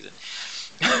next season,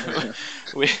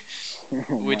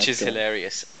 which is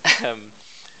hilarious.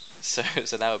 So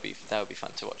that would be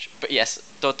fun to watch. But yes,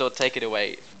 Dot, take it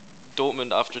away.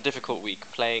 Dortmund, after a difficult week,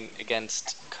 playing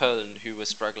against Köln, who was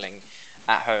struggling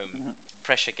at home,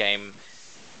 pressure game.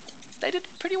 They did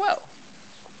pretty well.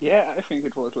 Yeah, I think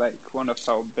it was like one of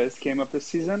our best game of the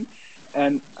season.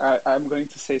 And I'm going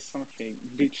to say something.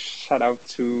 Big shout out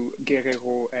to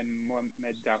Guerrero and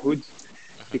Mohamed Dahoud,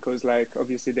 because like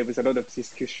obviously there was a lot of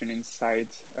discussion inside.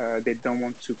 They don't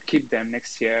want to keep them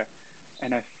next year.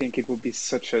 And I think it would be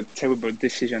such a terrible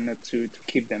decision not to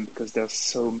keep them, because they're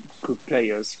so good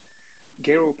players.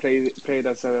 Guerrero played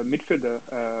as a midfielder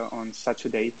on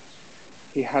Saturday.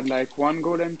 He had like 1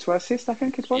 goal and 2 assists, I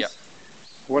think it was. Yep.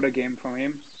 What a game from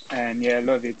him. And yeah,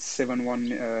 love it.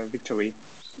 7-1 victory.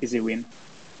 Easy win.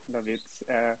 Love it.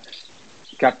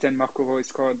 Captain Marco Reus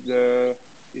scored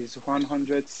his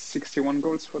 161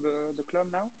 goals for the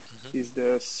club now. He's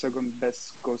the second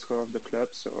best goal scorer of the club.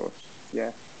 So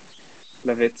yeah,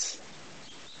 love it.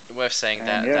 Worth saying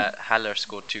that Haller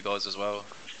scored 2 goals as well.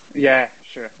 Yeah,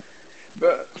 sure.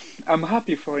 But I'm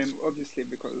happy for him, obviously,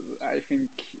 because I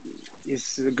think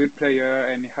he's a good player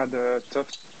and he had a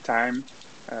tough time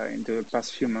in the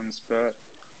past few months. But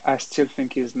I still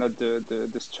think he's not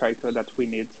the striker that we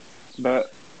need.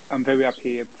 But I'm very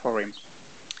happy for him.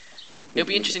 It'll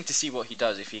be interesting to see what he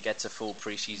does if he gets a full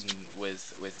pre-season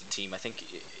with the team. I think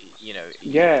he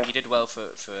did well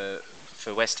for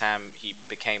West Ham. He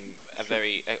became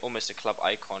almost a club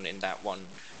icon in that one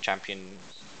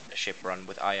championship run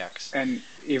with Ajax. And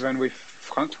even with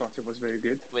Frankfurt, it was very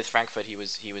good. With Frankfurt, he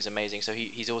was amazing. So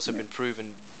he's also been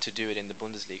proven to do it in the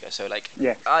Bundesliga. So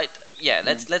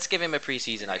let's give him a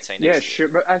pre-season. I'd say. Next year. Sure.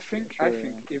 But I think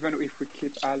even if we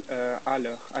keep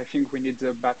Haller, I think we need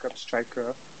a backup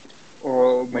striker,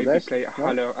 or maybe play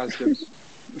Haller as the.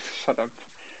 Shut up.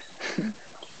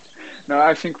 No,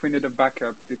 I think we need a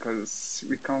backup, because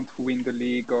we can't win the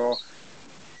league or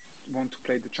want to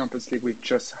play the Champions League with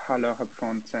just Haller up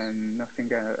front and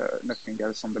nothing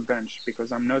else on the bench,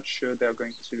 because I'm not sure they're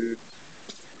going to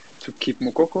keep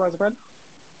Moukoko as well.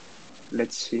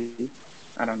 Let's see.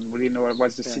 I don't really know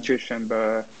what's the situation,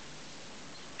 but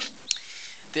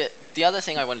The other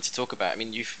thing I wanted to talk about, I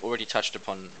mean, you've already touched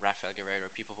upon Rafael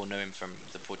Guerreiro. People will know him from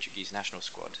the Portuguese national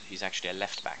squad. He's actually a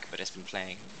left back, but has been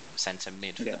playing centre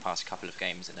mid for the past couple of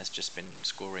games and has just been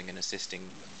scoring and assisting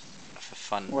for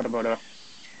fun. What about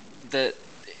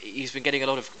He's been getting a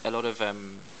lot of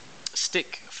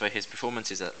stick for his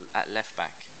performances at left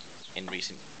back in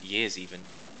recent years, even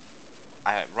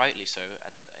rightly so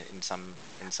in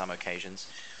some occasions.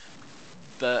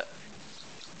 But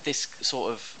this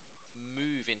sort of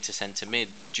move into centre mid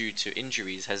due to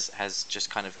injuries has just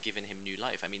kind of given him new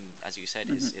life. I mean, as you said,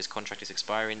 his contract is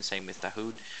expiring. Same with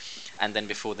Dahoud, and then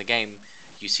before the game,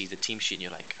 you see the team sheet and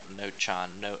you're like, no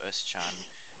Chan, no Özcan.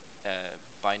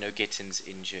 Bino Gittin's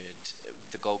injured.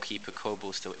 The goalkeeper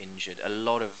Kobel's still injured. A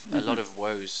lot of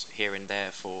woes here and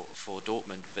there for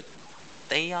Dortmund, but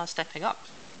they are stepping up.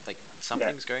 Like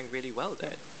something's going really well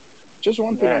there. Just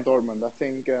one thing on Dortmund, I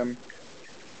think.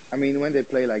 I mean, when they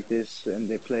play like this and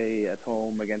they play at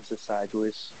home against a side who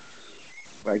is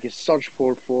like in such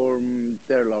poor form,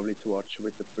 they're lovely to watch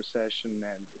with the possession,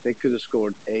 and they could have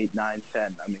scored 8, 9,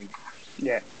 10. I mean.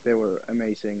 Yeah, they were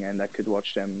amazing, and I could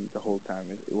watch them the whole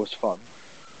time. It was fun.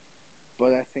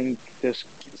 But I think there's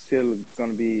still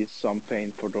going to be some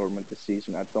pain for Dortmund this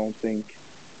season. I don't think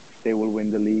they will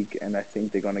win the league, and I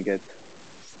think they're going to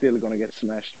get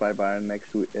smashed by Bayern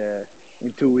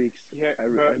in 2 weeks. Yeah,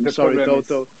 I'm sorry,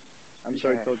 Toto.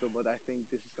 Toto, but I think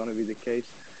this is going to be the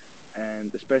case.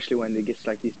 And especially when they get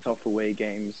like these tough away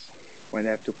games, when they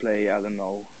have to play, I don't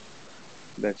know,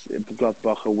 that's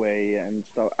Gladbach away and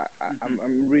stuff.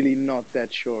 I'm really not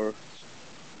that sure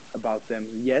about them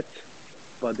yet,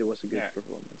 but it was a good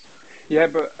performance. Yeah,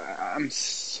 but I'm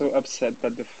so upset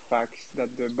that the fact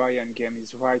that the Bayern game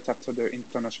is right after the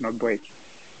international break.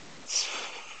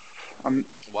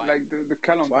 Why? Like the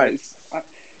calendar is.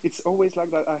 It's always like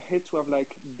that. I hate to have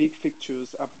like big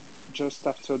fixtures just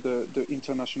after the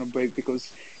international break,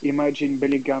 because imagine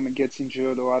Bellingham gets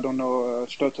injured, or I don't know,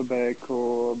 Stotterbeck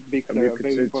or big player.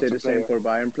 You could say the same for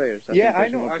Bayern players. I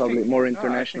think probably more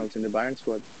internationals in the Bayern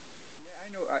squad. Yeah, I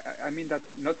know. I mean that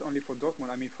not only for Dortmund.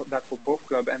 I mean for both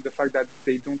clubs, and the fact that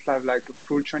they don't have like a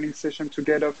full training session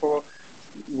together for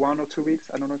 1 or 2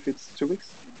 weeks. I don't know if it's 2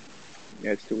 weeks.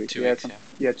 Yeah, it's 2 weeks. 2 weeks.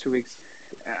 Yeah, 2 weeks.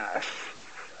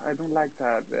 I don't like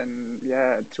that, and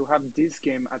to have this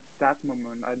game at that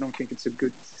moment, I don't think it's a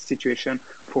good situation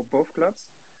for both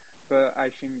clubs. But I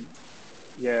think,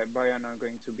 Bayern are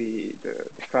going to be the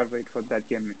favorite for that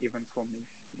game, even for me.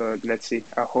 But let's see.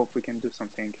 I hope we can do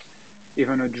something,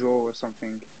 even a draw or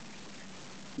something.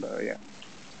 But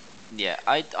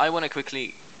I want to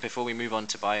quickly, before we move on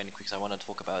to Bayern, because I want to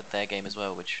talk about their game as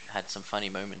well, which had some funny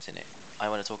moments in it. I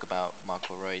want to talk about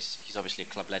Marco Reus. He's obviously a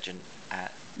club legend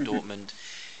at Dortmund.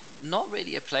 Not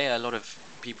really a player a lot of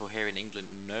people here in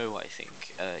England know, I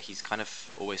think. He's kind of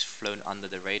always flown under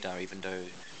the radar, even though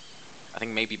I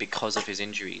think maybe because of his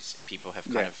injuries, people have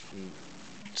kind of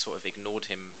sort of ignored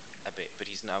him a bit. But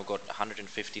he's now got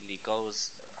 150 league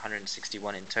goals,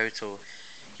 161 in total.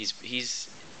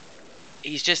 He's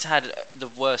just had the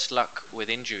worst luck with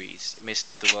injuries.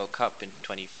 Missed the World Cup in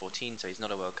 2014, so he's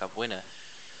not a World Cup winner.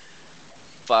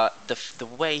 But the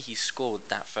way he scored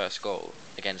that first goal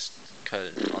against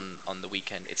Köln on the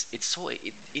weekend, it's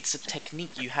a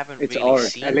technique you haven't really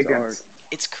seen. Elegant.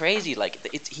 It's crazy. Like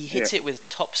he hits it with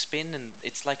top spin, and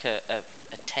it's like a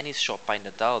tennis shot by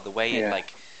Nadal. The way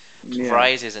it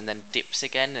rises and then dips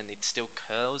again, and it still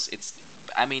curls.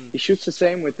 He shoots the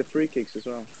same with the free kicks as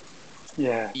well.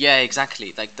 Yeah,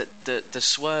 exactly. Like the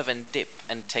swerve and dip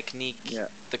and technique,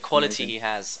 the quality he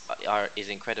has is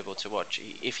incredible to watch.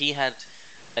 If he had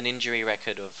an injury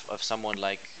record of someone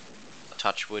like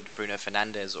Touchwood, Bruno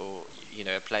Fernandes, or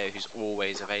a player who's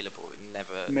always available,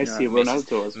 never Messi,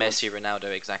 Ronaldo, Messi,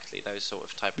 Ronaldo, exactly those sort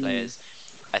of type players.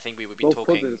 I think we would be Both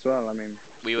talking as well. I mean,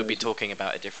 we would be talking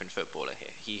about a different footballer here.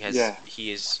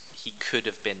 He could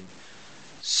have been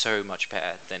so much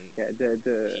better than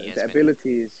the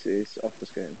ability is off the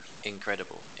scale.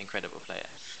 Incredible player.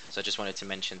 So I just wanted to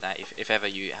mention that if ever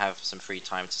you have some free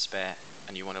time to spare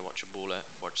and you want to watch a baller,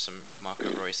 watch some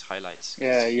Marco Reus highlights.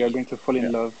 Yeah, you're going to fall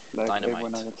in love like Dynamite.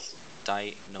 everyone else.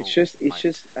 It's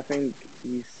just I think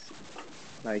he's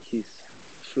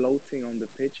floating on the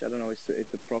pitch. I don't know if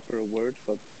it's the proper word,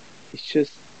 but it's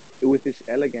just with his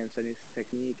elegance and his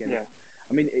technique. And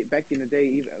I mean, back in the day,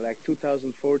 even like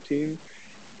 2014,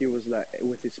 he was like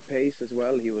with his pace as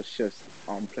well. He was just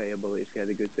unplayable if he had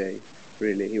a good day.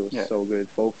 Really, he was so good,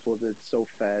 both-footed, so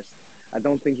fast. I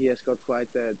don't think he has got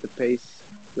quite the pace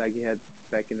like he had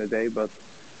back in the day, but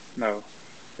no,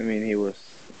 I mean he was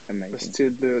amazing. But still,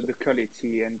 the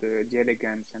quality and the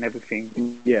elegance and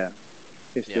everything. Yeah,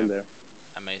 he's still there.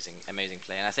 amazing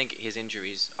player. And I think his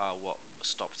injuries are what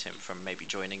stopped him from maybe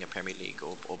joining a Premier League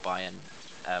or Bayern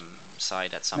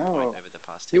side at some point over the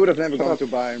past 10 He would have years. never gone to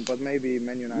Bayern, but maybe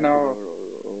Man United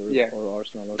or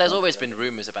Arsenal. Or There's something always like been that.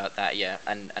 rumours about that, yeah,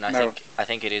 and I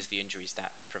think it is the injuries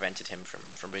that prevented him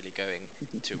from really going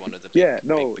to one of the big,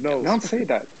 no. guns. Don't say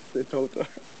that. The total.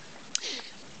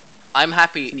 I'm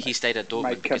happy he stayed at Dortmund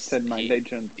My because captain, my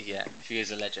legend. yeah, he is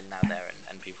a legend now there,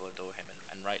 and people adore him,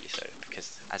 and rightly so,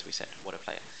 because as we said, what a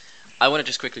player. I want to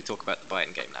just quickly talk about the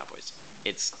Bayern game now, boys.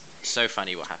 It's so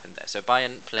funny what happened there. So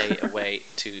Bayern play away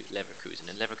to Leverkusen,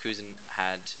 and Leverkusen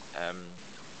had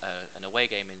an away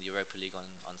game in the Europa League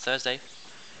on Thursday,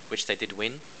 which they did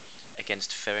win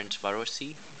against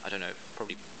Ferencvarosi. I don't know,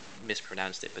 probably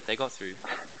mispronounced it, but they got through.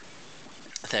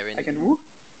 They're in. Again, who?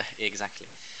 Exactly.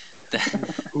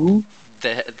 Who?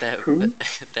 Who?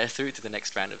 They're through to the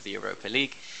next round of the Europa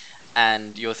League,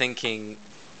 and you're thinking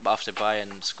after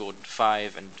Bayern scored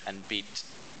 5 and beat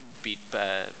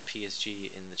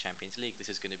PSG in the Champions League, this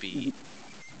is going to be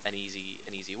an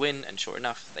easy win, and sure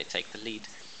enough, they take the lead.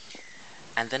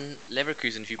 And then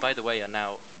Leverkusen, who by the way are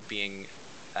now being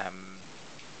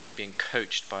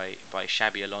coached by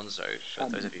Xabi Alonso, for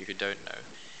those of you who don't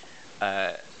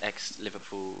know,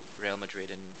 ex-Liverpool, Real Madrid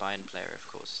and Bayern player, of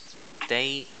course,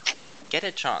 they get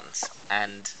a chance,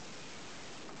 and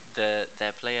their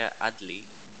player Adli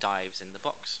dives in the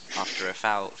box after a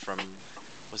foul from,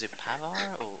 was it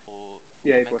Pavar or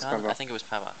Yeah, it was Megan? Pavar. I think it was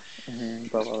Pavar.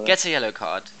 Mm-hmm, Gets a yellow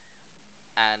card,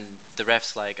 and the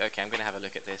ref's like, okay, I'm going to have a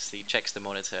look at this. He checks the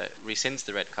monitor, rescinds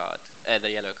the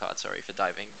yellow card, for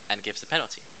diving, and gives the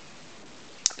penalty.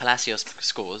 Palacios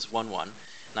scores 1-1,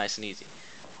 nice and easy.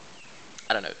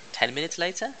 I don't know, 10 minutes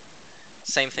later,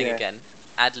 same thing Yeah. again.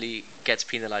 Adli gets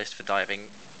penalised for diving.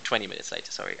 20 minutes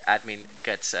later, Admin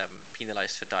gets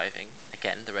penalised for diving.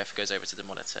 Again, the ref goes over to the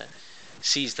monitor,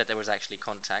 sees that there was actually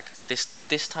contact.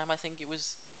 This time, I think it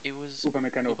was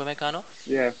Upamecano.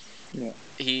 Yeah.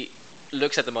 He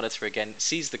looks at the monitor again,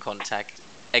 sees the contact,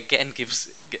 again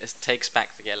takes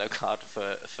back the yellow card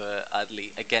for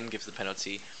Adli, again gives the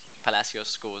penalty. Palacios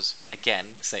scores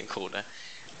again, same corner,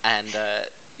 and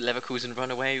Leverkusen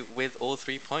run away with all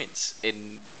 3 points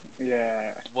in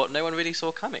Yeah. what no one really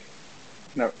saw coming.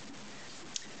 No.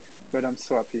 But I'm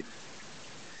so happy.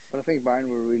 But I think Bayern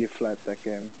were really flat that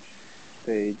game.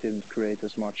 They didn't create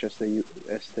as much as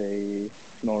they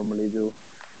normally do.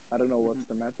 I don't know what's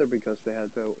the matter, because they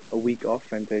had a week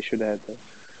off and they should have had a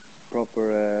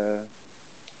proper.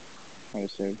 How do you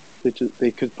say?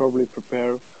 They could probably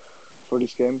prepare for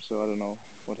this game. So I don't know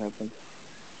what happened.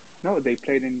 No, they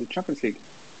played in the Champions League.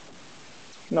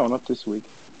 No, not this week.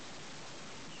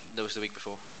 That was the week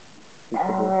before. Week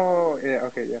before. Oh, yeah,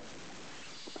 okay, yeah.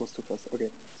 It was too fast.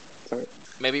 Okay, sorry.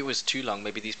 Maybe it was too long.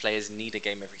 Maybe these players need a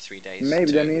game every 3 days.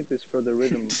 Maybe they need this for the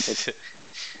rhythm. But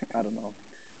I don't know.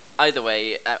 Either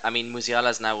way, I mean,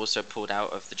 Musiala's now also pulled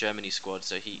out of the Germany squad,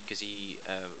 so because he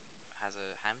has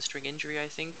a hamstring injury, I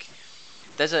think.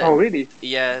 Oh, really?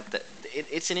 Yeah,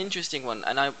 it's an interesting one,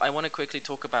 and I want to quickly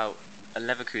talk about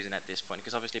Leverkusen at this point,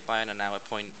 because obviously Bayern are now a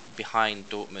point behind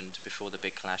Dortmund before the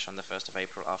big clash on the 1st of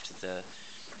April after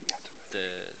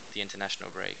the international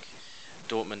break.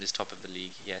 Dortmund is top of the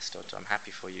league. Yes, Dotto, I'm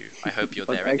happy for you. I hope you're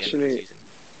But there at the end of the actually, season.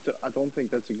 I don't think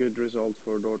that's a good result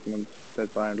for Dortmund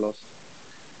that Bayern lost.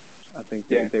 I think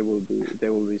Yeah. they will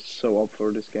be so up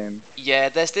for this game. Yeah,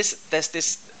 there's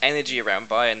this energy around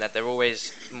Bayern that they're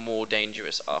always more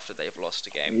dangerous after they've lost a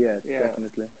game. Yeah, Yeah.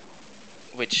 definitely.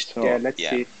 Which So, Yeah, let's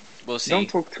see. we'll see. Don't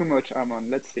talk too much, Arman.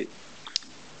 Let's see.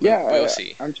 Yeah, we'll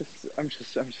see. I'm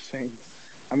just saying.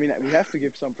 I mean, we have to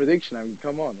give some prediction. I mean,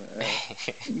 come on.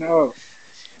 No,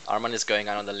 Arman is going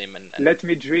out on the limb and let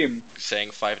me dream.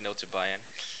 saying 5-0 to Bayern.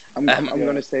 I'm Yeah.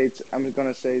 gonna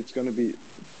say it's gonna be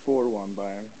 4-1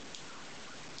 Bayern.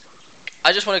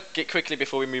 I just want to get quickly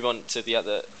before we move on to the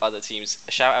other teams.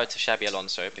 A shout out to Xabi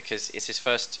Alonso, because it's his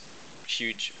first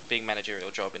huge big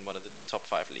managerial job in one of the top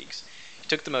 5 leagues. He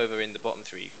took them over in the bottom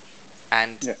 3,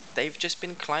 and Yeah. they've just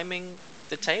been climbing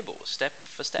the table step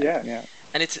for step. Yeah.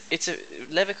 And it's a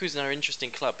Leverkusen are an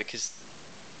interesting club, because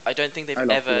I don't think I they've love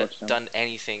to ever watch them. done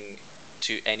anything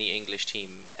to any English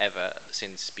team ever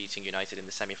since beating United in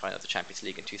the semi-final of the Champions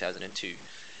League in 2002.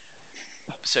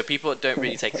 So people don't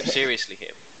really take them seriously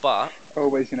here, but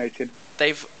Always United.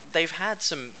 they've had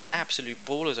some absolute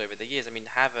ballers over the years. I mean,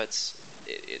 Havertz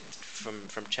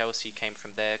from Chelsea came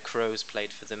from there. Reus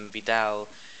played for them. Vidal,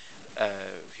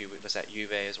 who was at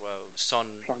Juve as well.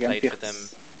 Son Florian played for Wirtz.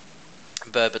 them.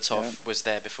 Berbatov Yeah. was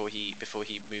there before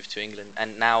he moved to England,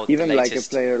 and now Even the like a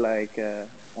latest, player like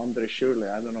Andre Schürrle.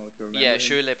 I don't know if you remember. yeah, him.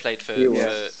 Schürrle played for He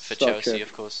was for such Chelsea, a-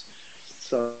 of course.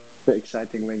 Such the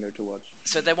exciting winger to watch.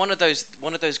 So they're one of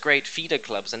those great feeder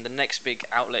clubs, and the next big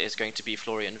outlet is going to be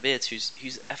Florian Wirtz, who's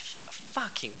a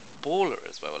fucking baller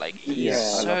as well. Like he's Yeah, I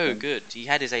love so him. good. He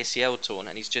had his ACL torn,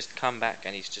 and he's just come back,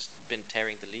 and he's just been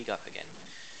tearing the league up again.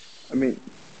 I mean,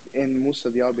 in Moussa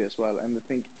Diaby as well, and I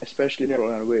think especially Yeah.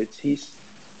 Florian Wirtz, he's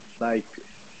like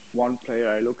one player.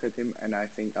 I look at him and I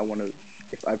think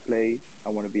if I play, I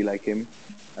want to be like him.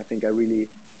 I think I really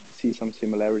see some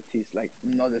similarities. Like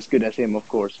not as good as him, of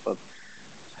course, but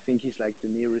I think he's like the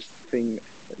nearest thing,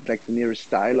 like the nearest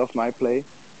style of my play.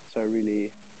 So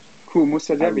Cool,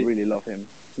 Moussa I Diaby. really love him.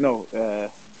 No,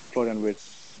 Florian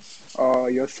Wirtz. Oh,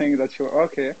 you're saying that you're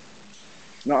okay.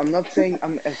 No, I'm not saying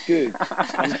I'm as good.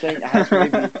 I'm saying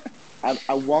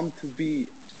I want to be.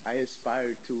 I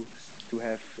aspire to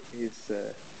have his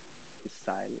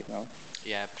style. You know.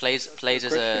 Yeah, plays as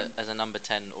question. a number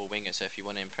 10 or winger. So if you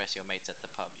want to impress your mates at the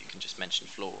pub, you can just mention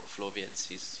Flor Wirtz.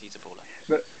 He's a baller.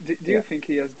 But do Yeah. you think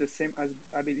he has the same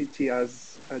ability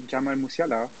as Jamal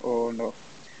Musiala or no?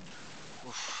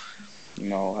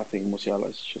 No, I think Musiala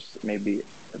is just maybe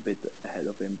a bit ahead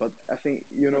of him. But I think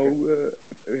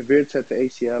Wirtz had the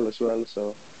ACL as well,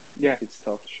 so Yeah. it's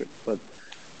tough. But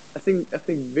I think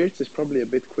Wirtz is probably a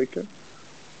bit quicker.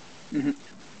 Mhm.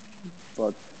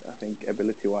 But I think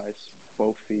ability-wise,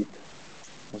 both feet,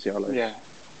 Musiala. Yeah.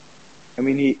 I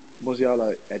mean,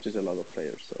 Musiala edges a lot of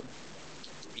players, so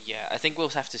Yeah, I think we'll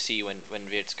have to see when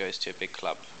Wirtz goes to a big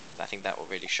club. I think that will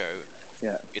really show.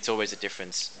 yeah. It's always a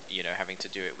difference, having to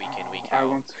do it week in, week I out.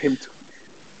 want him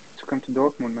to come to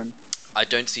Dortmund, man. I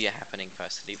don't see it happening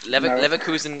personally. No.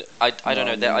 Leverkusen, I don't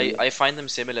No, know. me neither. I find them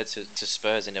similar to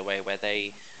Spurs in a way where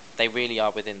they really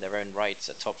are within their own rights,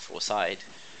 a top four side,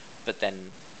 but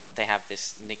then they have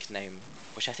this nickname,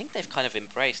 which I think they've kind of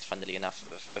embraced, funnily enough,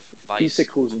 of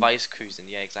Vizekusen. Weisskusen.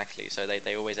 Yeah, exactly. So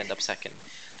they always end up second.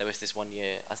 There was this one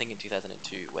year, I think in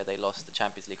 2002, where they lost the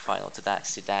Champions League final to that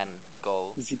Zidane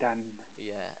goal. Zidane.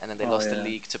 Yeah, and then they Oh, lost the yeah.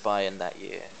 league to Bayern that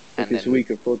year. With his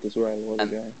weaker foot as well, was a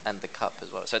guy. and the cup as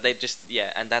well. So they just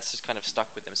and that's just kind of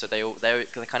stuck with them. So they're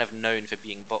kind of known for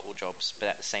being bottle jobs, but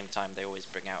at the same time they always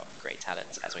bring out great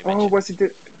talents, as we Oh, mentioned. was it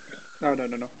the?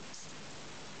 No.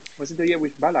 Was it the year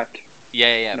with Balak?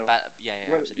 Yeah, No. Well,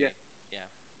 absolutely. yeah.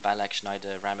 Balak,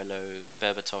 Schneider, Ramelow,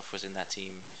 Berbatov was in that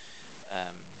team.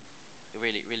 A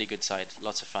really good side.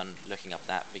 Lots of fun looking up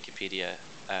that Wikipedia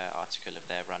article of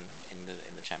their run in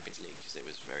the Champions League because it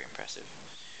was very impressive.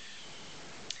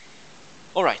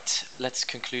 All right, let's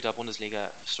conclude our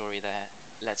Bundesliga story there.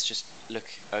 Let's just look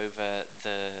over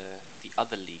the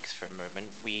other leagues for a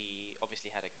moment. We obviously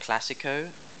had a Clasico,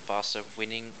 Barca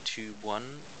winning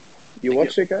 2-1. You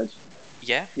watched it, guys?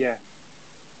 Yeah, Yeah.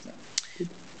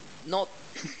 not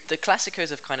the Clásicos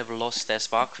have kind of lost their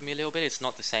spark for me a little bit. It's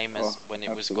not the same as when it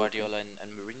was absolutely. Guardiola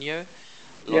and Mourinho.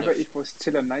 Yeah, but it was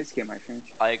still a nice game, I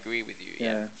think. I agree with you.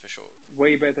 Yeah, Yeah. for sure.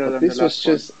 Way better But than this the was last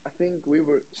just, I think we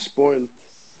were spoiled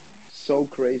so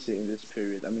crazy in this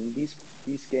period. I mean,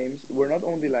 these games were not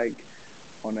only like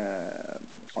on a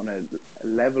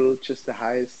level, just the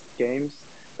highest games.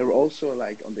 They were also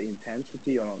like on the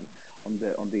intensity, on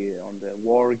the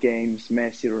war games,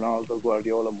 Messi, Ronaldo,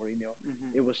 Guardiola, Mourinho.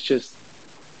 Mhm.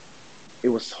 It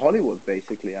was Hollywood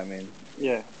basically. I mean, one.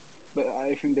 Yeah. But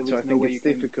I think there so I is no think way you it's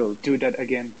can difficult. do that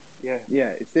again. Yeah.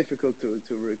 Yeah, it's difficult to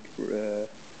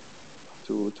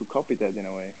copy that in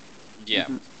a way. Yeah,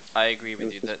 Mhm. I agree It with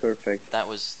was you. just That perfect.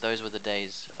 those were the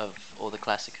days of all the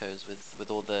Clásicos with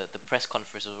all the press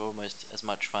conferences were almost as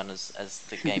much fun as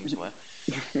the games were.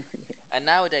 And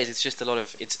nowadays it's just a lot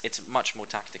of it's much more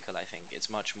tactical. I think it's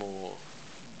much more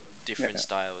different Yeah.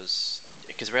 styles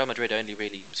because Real Madrid only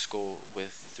really score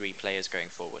with three players going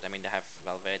forward. I mean they have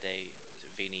Valverde,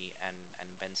 Vini, and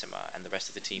Benzema, and the rest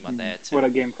of the team are there What a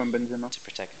game from Benzema. to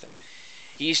protect them.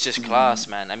 He's just class,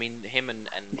 man. I mean him and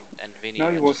Vini.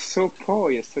 No, he are was just- so poor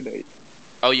yesterday.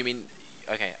 Oh, you mean?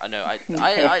 Okay, I know.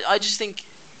 I just think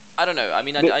I don't know. I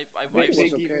mean, They- I think it They was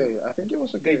gave okay. him- I think it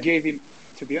was okay. They gave him,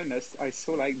 to be honest, I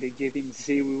saw like they gave him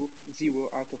zero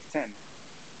out of 10.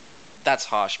 that's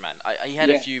harsh, man. He had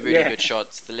a Yeah, few really yeah. good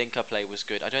shots. The link-up play was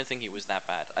good. I don't think he was that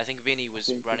bad. I think Vinny was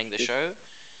think running the it's- show,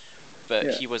 but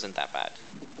Yeah. he wasn't that bad.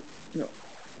 No,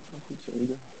 I think so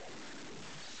either.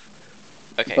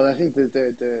 Okay. But I think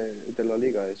the La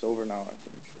Liga is over now. I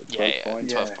think 12 yeah,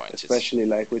 points, 12 Yeah, points. especially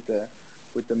like with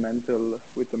the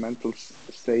mental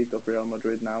state of Real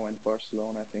Madrid now and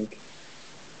Barcelona. I think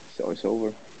so. It's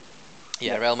over.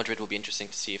 Yeah, Real Madrid will be interesting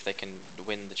to see if they can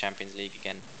win the Champions League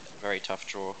again. Very tough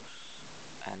draw,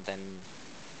 and then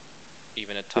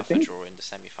even a tougher think- draw in the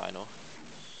semi-final.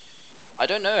 I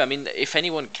don't know. I mean, if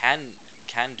anyone can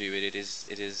can do it,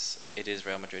 it is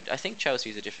Real Madrid. I think Chelsea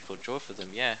is a difficult draw for them.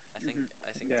 Yeah, I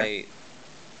think Yeah.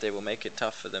 they will make it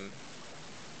tough for them.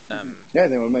 Yeah,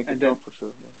 they will make it And tough then- for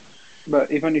sure.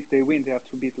 But even if they win, they have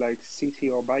to beat like City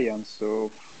or Bayern.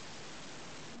 So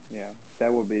Yeah,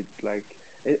 that would be like.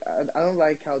 I don't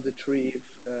like how the tree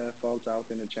falls out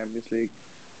in the Champions League.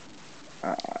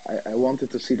 I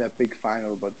wanted to see that big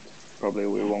final, but probably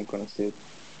we won't gonna see it.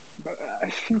 but I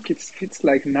think it's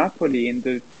like Napoli in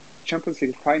the Champions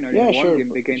League final. Yeah, in one sure, game,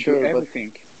 they can sure, do but-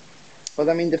 everything. But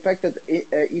I mean, the fact that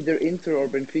either Inter or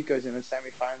Benfica is in a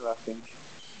semi-final, I think.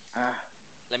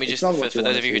 Let me It's just not for what you those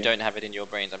wanna of you who see. don't have it in your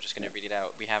brains, I'm just going to read it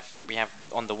out. We have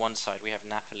on the one side we have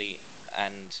Napoli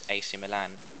and AC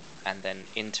Milan, and then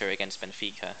Inter against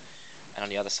Benfica, and on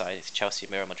the other side it's Chelsea,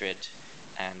 Real Madrid,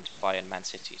 and Bayern, Man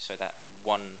City. So that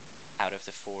one out of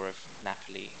the four of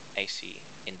Napoli, AC,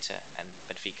 Inter, and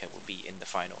Benfica will be in the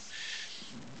final.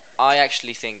 I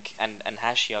actually think, and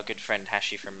Hashi, our good friend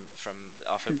Hashi from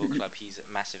our football club, he's a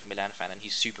massive Milan fan, and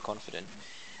he's super confident.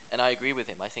 And I agree with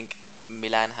him. I think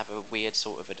Milan have a weird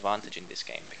sort of advantage in this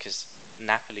game because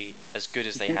Napoli, as good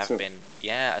as they think have so? been,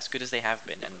 as good as they have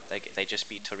been, and they just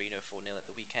beat Torino 4-0 at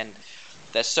the weekend.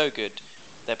 They're so good.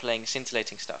 They're playing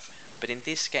scintillating stuff. But in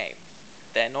this game,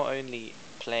 they're not only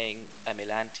playing a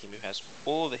Milan team who has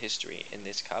all the history in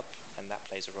this cup, and that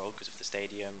plays a role because of the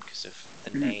stadium, because of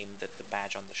the name, the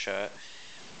badge on the shirt.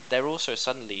 They're also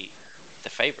suddenly the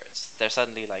favourites. They're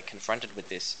suddenly like confronted with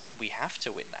this. We have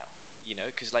to win now,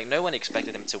 because like no one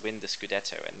expected them to win the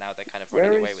Scudetto, and now they're kind of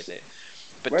running Where away is- with it.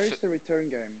 But Where is the return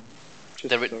game?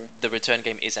 Just sorry. the return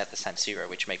game is at the San Siro,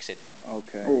 which makes it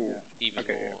Okay. Oh. Yeah. even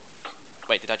Okay, more.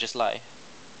 Wait, did I just lie?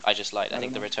 I just lied. I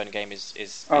think the don't know. return game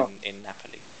is Oh. in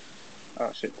Napoli.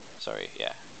 Oh shit! Sorry,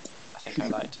 yeah, I think I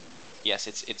lied. Yes,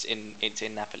 it's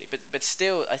in Napoli, but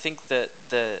still, I think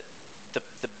the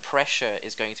pressure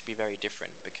is going to be very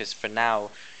different because for now,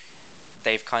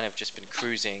 they've kind of just been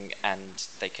cruising and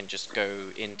they can just go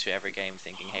into every game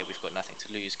thinking, hey, we've got nothing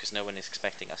to lose because no one is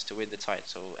expecting us to win the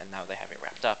title, and now they have it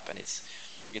wrapped up and it's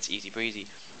easy breezy.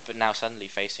 But now suddenly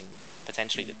facing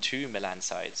potentially the two Milan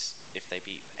sides, if they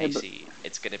beat AC,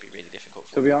 it's going to be really difficult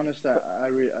for To be them. honest,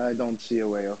 I don't see a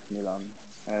way of Milan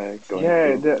going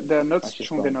Yeah, through. they're not I just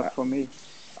strong don't- enough for me.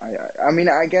 I mean,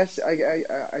 I guess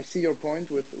I see your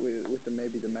point with the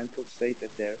maybe the mental state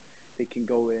that they can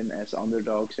go in as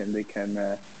underdogs and they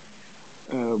can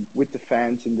with the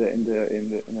fans in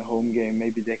the home game,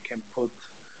 maybe they can put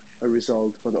a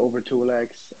result, but over two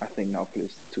legs, I think Napoli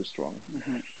is too strong.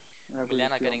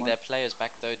 Milan are getting their players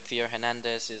back though. Theo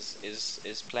Hernandez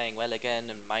is playing well again,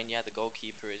 and Mainya, the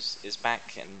goalkeeper, is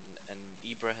back, and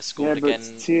Ibra has Yeah, scored but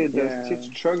again. still, they're Yeah. still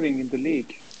struggling in the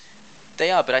league. They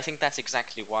are, but I think that's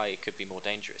exactly why it could be more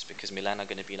dangerous because Milan are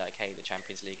going to be like, hey, the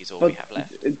Champions League is all we But have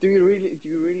left. do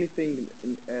you really think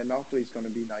Napoli is going to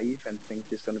be naive and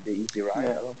think it's going to be easy ride?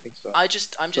 Yeah. I don't think so. I'm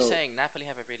just So- saying Napoli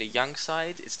have a really young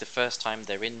side. It's the first time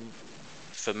they're in.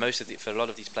 For a lot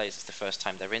of these players, it's the first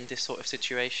time they're in this sort of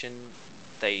situation.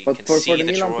 They But can for see the the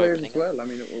Milan draw players opening as up. well. I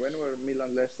mean, when were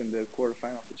Milan last in the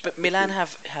quarterfinal of the But Champions Milan League?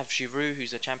 have Giroud,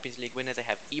 who's a Champions League winner. They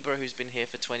have Ibra, who's been here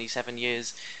for 27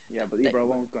 years. Yeah, but they- Ibra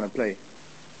won't gonna play.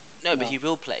 No, but No. he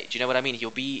will play. Do you know what I mean?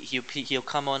 He'll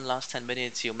come on last 10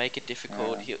 minutes. He'll make it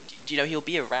difficult. Yeah. He'll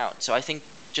be around. So I think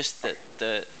just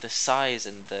the size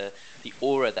and the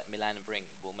aura that Milan bring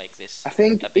will make this I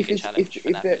think a if bigger it's, challenge for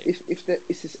Napoli. if there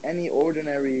is any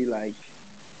ordinary like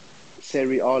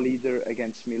Serie A leader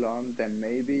against Milan, then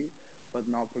maybe. But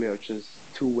Napoli are just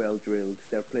too well drilled.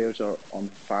 Their players are on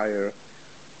fire,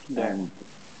 Yeah. and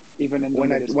Even in the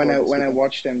when I latest when I squad this when I season.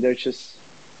 watch them,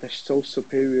 they're so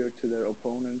superior to their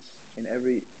opponents in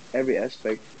every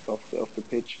aspect of the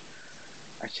pitch.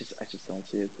 I just don't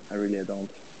see it. I really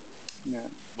don't. Yeah.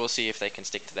 We'll see if they can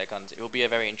stick to their guns. It will be a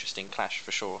very interesting clash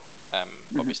for sure.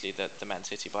 Obviously, the Man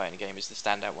City Bayern game is the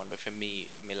standout one, but for me,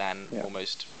 Milan Yeah.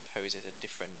 almost poses a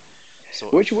different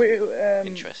sort Which of way?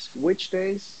 interest. Which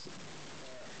days?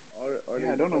 Are Yeah, they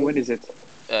I don't know played? when is it.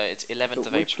 It's 11th So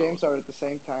of which April. games are at the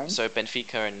same time? So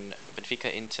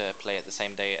Benfica Inter play at the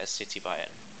same day as City Bayern.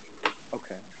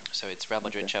 Okay. So it's Real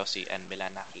Madrid, Okay. Chelsea, and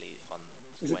Milan Napoli on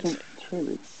Is it in Wednesday. 3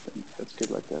 weeks? That's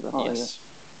good like that. Oh, Yes.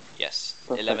 Yes.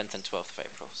 Perfect. 11th and 12th of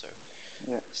April. So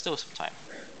Yeah. still some time.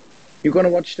 You gonna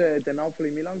watch the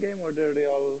Napoli Milan game or the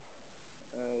Real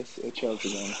Chelsea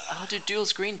game? I'll do dual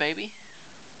screen, baby.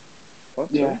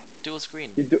 What? Yeah. Dual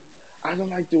screen. You do. I don't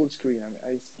like dual screen. I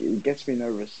mean, it gets me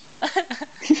nervous.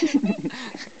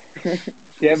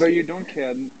 Yeah, but you don't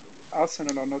care.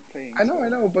 Arsenal are not playing. I know,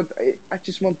 so- but I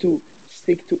just want to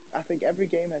stick to. I think every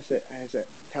game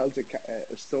tells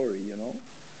a story, you know.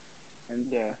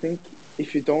 And Yeah. I think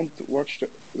if you don't watch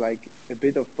like a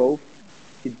bit of both,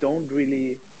 you don't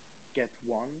really get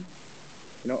one.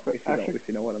 But If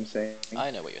you know what I'm saying.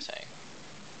 I know what you're saying.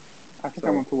 I think So,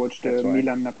 I want to watch the that's why.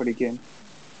 Milan-Napoli game.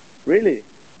 Really?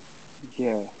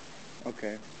 Yeah.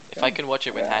 Okay. If I can watch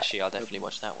it with Yeah. Hashi, I'll definitely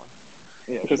watch that one.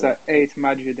 Yeah, Because sure. I hate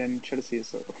Madrid and Chelsea,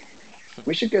 so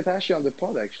We should get Ashi on the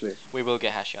pod actually. We will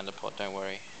get Hashi on the pod, don't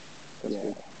worry, That's yeah.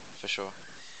 good. for sure.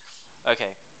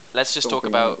 Okay, let's just Don't talk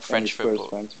bring about any French Spurs football.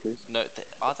 fans, please. No,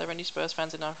 are there any Spurs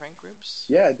fans in our friend groups?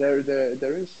 Yeah, there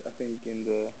is. I think in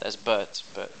the There's Bert,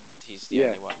 but he's the Yeah.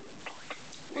 only one.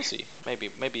 We'll see.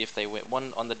 Maybe if they win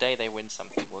one on the day they win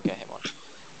something, we'll get him on.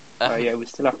 Yeah, we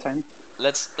still have time.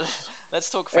 Let's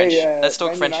talk French. Let's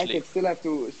talk Man French United league. still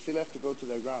have to go to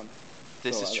their ground.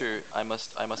 This So, is true. I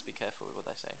must be careful with what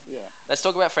I say. Yeah. Let's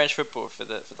talk about French football for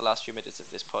the last few minutes of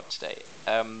this pod today.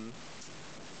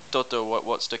 Toto,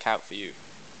 what stuck out for you?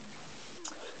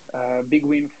 Big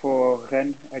win for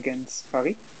Rennes against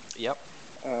Paris. Yep.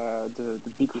 The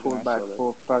big Even I fallback saw that.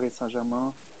 for Paris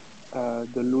Saint-Germain.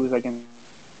 The lose against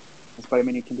Bayern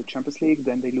Munich in the Champions League.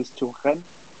 Then they lose to Rennes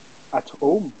at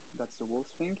home. That's the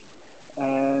worst thing.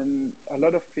 And a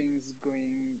lot of things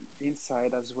going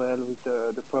inside as well with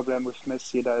the problem with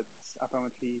Messi that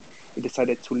apparently he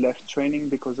decided to left training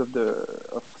because of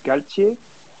Galtier.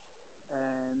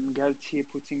 And Galtier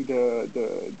putting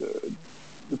the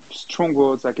strong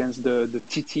words against the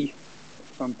TT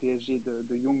from PSG,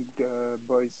 the young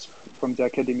boys from the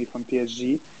academy from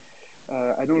PSG.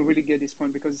 I don't really get this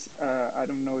point because I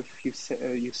don't know if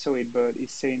you saw it, but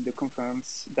he's saying in the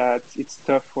conference that it's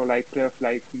tough for players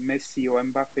like Messi or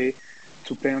Mbappe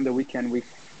to play on the weekend with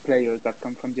players that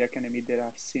come from the academy that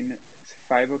I've seen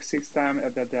 5 or 6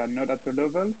 times that they are not at the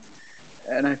level.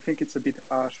 And I think it's a bit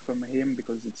harsh from him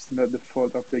because it's not the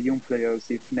fault of the young players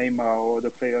if Neymar or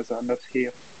the players are not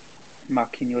here.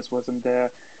 Marquinhos wasn't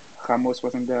there, Ramos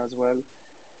wasn't there as well.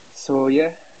 So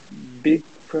yeah, big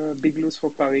lose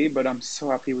for Paris, but I'm so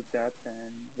happy with that.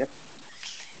 And yep,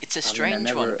 It's a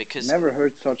strange one because never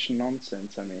heard such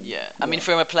nonsense. I mean, yeah, I mean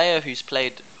from a player who's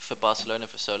played for Barcelona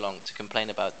for so long to complain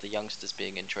about the youngsters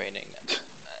being in training,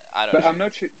 I don't but know. I'm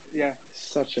not sure. Yeah,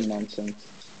 such a nonsense.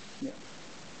 Yeah.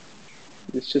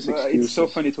 It's just but excuses. it's so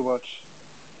funny to watch.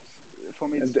 For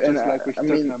me, it's And just like with I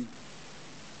mean, Tottenham.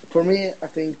 For me, I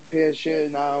think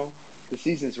PSG now the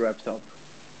season's wrapped up.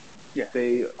 Yeah.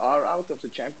 They are out of the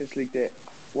Champions League.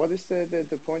 What is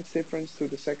the points difference to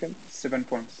the second? 7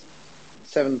 points.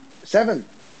 Seven?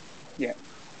 Yeah.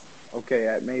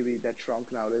 Okay, maybe that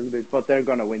shrunk now a little bit, but they're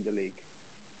gonna win the league.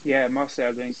 Yeah,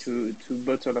 Marseille are going to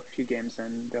bottle a few games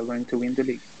and they're going to win the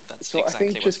league. That's So exactly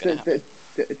I think what's just going to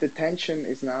happen. the tension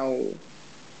is now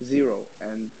zero,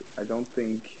 and I don't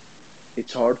think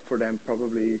it's hard for them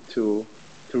probably to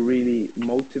really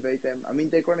motivate them. I mean,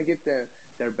 they're gonna give their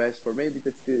best, but maybe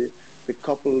that's the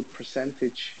couple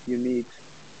percentage you need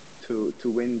to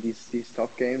win these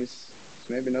tough games. It's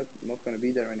maybe not going to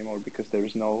be there anymore because there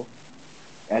is no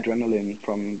adrenaline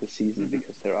from the season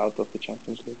because they're out of the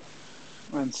Champions League.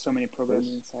 And so many problems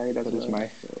inside as That well.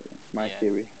 is my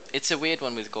theory. It's a weird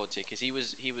one with Gauthier because he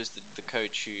was the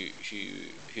coach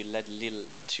who led Lille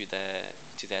to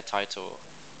their title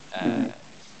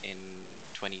in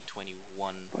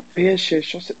 2021. But PSG is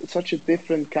just such a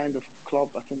different kind of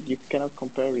club. I think you cannot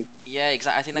compare it. Yeah,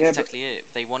 exactly. I think that's exactly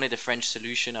it. They wanted a French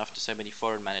solution after so many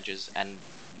foreign managers, and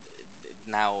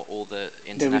now all the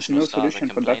international no stars are solution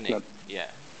for that complaining. club.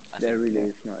 Yeah, There really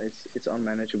is not. It's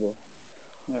unmanageable.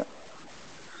 Yeah.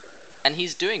 And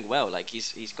he's doing well. Like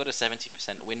he's got a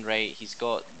 70% win rate. He's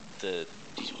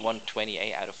won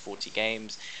 28 out of 40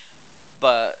 games.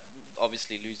 But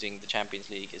obviously losing the Champions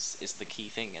League is the key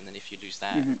thing. And then if you lose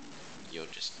that, you're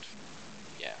just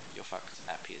you're fucked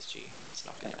at PSG. It's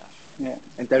not good enough. Yeah.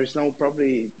 And there is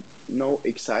probably no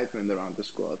excitement around the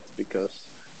squad because,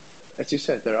 as you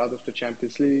said, they're out of the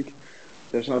Champions League.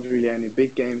 There's not really any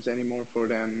big games anymore for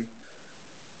them.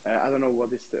 I don't know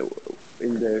what is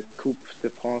in the Coupe de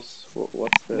France.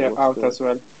 They're out as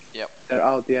well. Yep. They're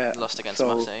out. Yeah. Lost against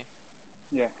Marseille.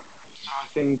 Yeah. I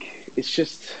think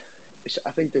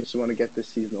I think they just want to get this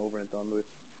season over and done with,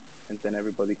 and then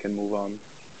everybody can move on.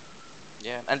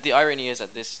 Yeah, and the irony is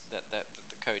that that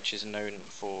the coach is known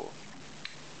for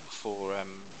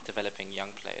developing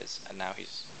young players, and now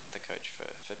he's the coach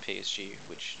for PSG,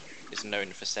 which is known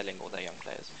for selling all their young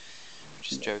players,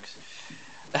 which is jokes.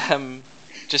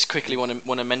 Just quickly want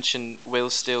to mention Will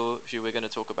Still, who we're going to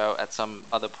talk about at some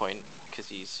other point because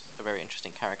he's a very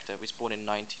interesting character. He was born in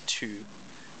 '92,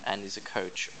 and is a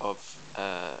coach of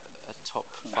a top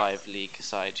 5 league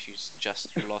side who's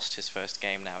just lost his first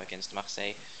game now against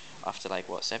Marseille after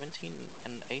 17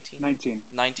 and 18?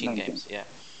 19 games, yeah,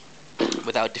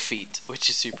 without defeat, which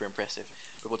is super impressive.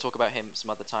 But we'll talk about him some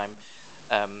other time.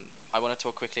 I want to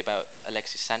talk quickly about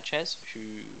Alexis Sanchez,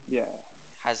 who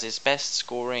has his best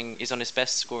scoring, is on his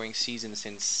best scoring season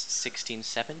since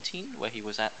 16-17, where he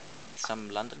was at some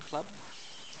London club.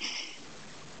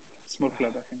 Small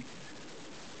club, I think.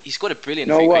 He's got a brilliant.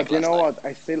 You know free what? kick You know last what?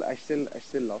 I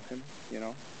still love him. You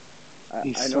know, I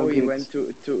know so he good. went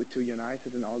to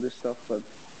United and all this stuff, but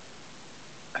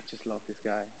I just love this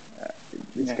guy.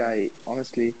 This guy,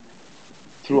 honestly,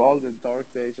 through all the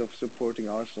dark days of supporting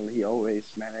Arsenal, he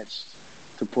always managed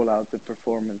to pull out the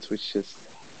performance which just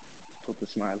put a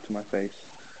smile to my face.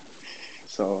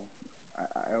 So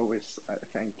I always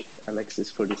thank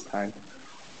Alexis for this time.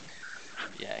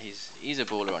 Yeah, he's a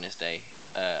baller on his day.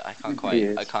 I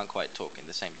can't quite talk in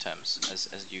the same terms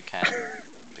as you can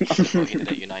because of what he did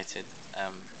at United.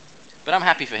 But I'm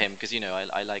happy for him because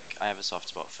I have a soft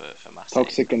spot for Marseille.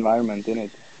 Toxic environment,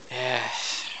 innit? Yeah.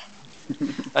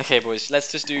 Okay, boys,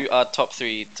 let's just do our top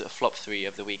 3 to flop 3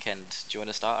 of the weekend. Do you want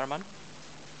to start, Arman?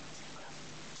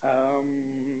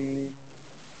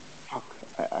 Fuck,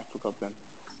 I forgot then.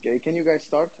 Okay, can you guys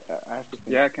start? I have to think.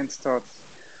 Yeah, I can start.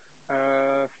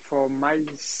 For my,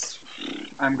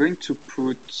 I'm going to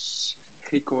put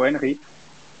Rico Henry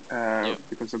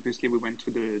because obviously we went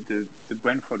to the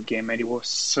Brentford game and it was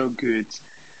so good.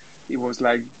 He was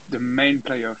like the main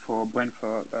player for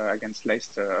Brentford against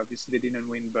Leicester. Obviously they didn't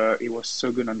win, but he was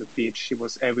so good on the pitch. He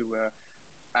was everywhere.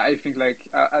 I think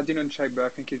I didn't check, but I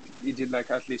think he did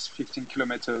at least 15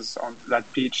 kilometers on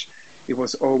that pitch. He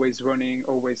was always running,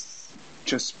 always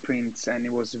just sprints, and he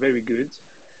was very good.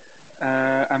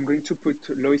 I'm going to put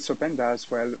Lois Openda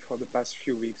as well for the past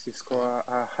few weeks. He scored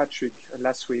a hat-trick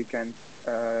last week, and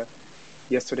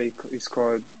yesterday he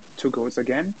scored 2 goals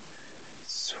again.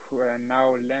 So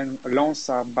now Lens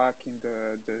are back in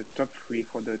the top 3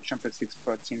 for the Champions League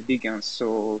spot in Ligue 1,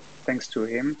 so thanks to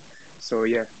him. So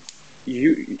yeah,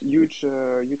 huge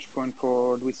point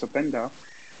for Luis Openda.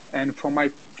 And for my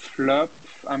flop,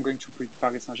 I'm going to put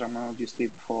Paris Saint-Germain, obviously,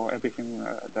 for everything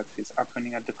that is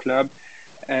happening at the club.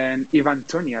 And Ivan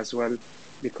Toney as well,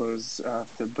 because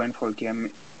of the Brentford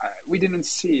game. We didn't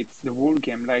see it, the whole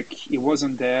game. He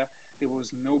wasn't there. There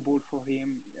was no ball for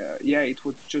him. It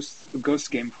was just a ghost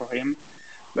game for him.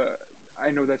 But I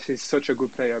know that he's such a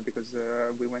good player because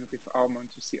we went with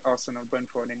Armand to see Arsenal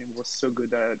Brentford and he was so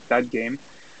good at that game.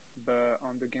 But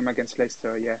on the game against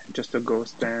Leicester, just a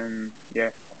ghost. And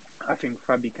I think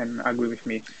Fabi can agree with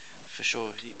me. For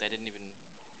sure, they didn't even.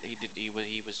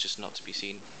 He was just not to be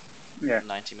seen.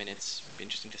 90 minutes. Be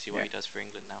interesting to see what he does for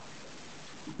England now.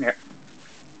 Yeah.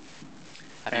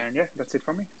 And that's it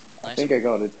for me. Nice. I think I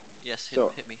got it. Yes,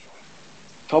 hit me.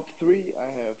 Top 3, I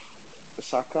have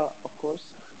Saka, of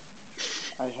course.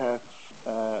 I have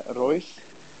Reus.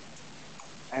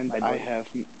 And I have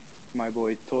my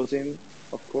boy Tozin,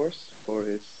 of course, for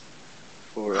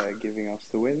giving us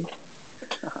the win.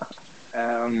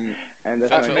 And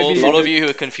for all of you who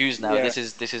are confused now, this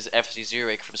is FC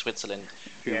Zurich from Switzerland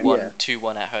who won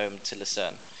 2-1 at home to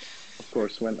Lucerne. Of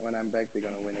course, when I'm back, they're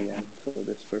gonna win again, so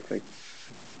that's perfect.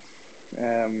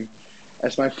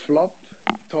 As my flop,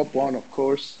 top 1, of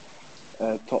course,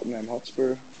 Tottenham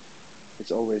Hotspur.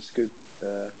 It's always good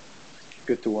to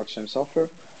watch them suffer.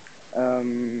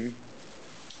 Then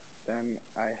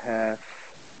I have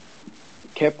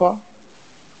Kepa.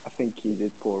 I think he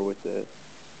did poor with the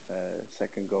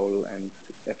second goal and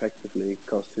effectively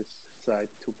cost his side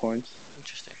 2 points.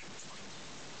 Interesting.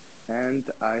 And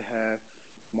I have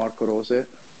Marco Rose.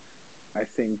 I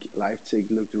think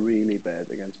Leipzig looked really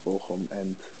bad against Bochum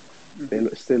and they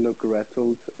still look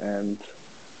rattled. And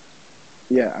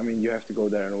you have to go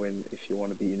there and win if you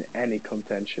want to be in any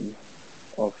contention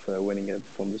of winning a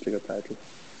Bundesliga title.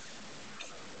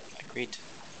 Agreed.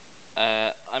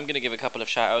 I'm going to give a couple of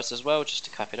shout outs as well, just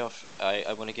to cap it off.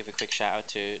 I want to give a quick shout out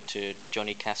to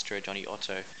Johnny Castro, Johnny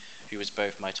Otto, who was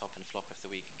both my top and flop of the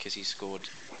week because he scored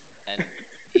an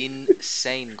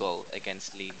insane goal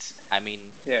against Leeds. I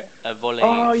mean, a volley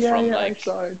from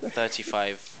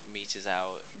 35 meters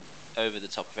out over the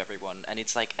top of everyone, and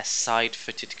it's like a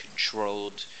side-footed,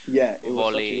 controlled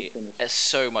volley. There's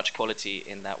so much quality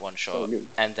in that one shot,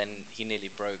 and then he nearly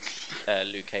broke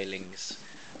Luke Ayling's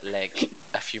leg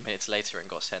a few minutes later and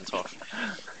got sent off,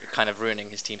 kind of ruining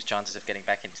his team's chances of getting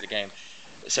back into the game.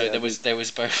 So there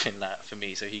was both in that for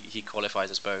me. So he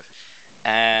qualifies us both.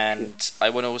 And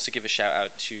I want to also give a shout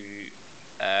out to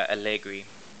Allegri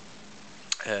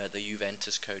the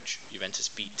Juventus coach. Juventus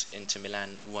beat Inter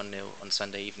Milan 1-0 on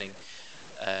Sunday evening.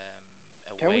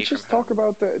 Away Can we from just talk home.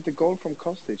 about the goal from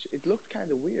Kostic? It looked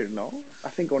kind of weird, no? I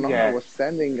think Onana Yeah. was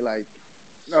standing like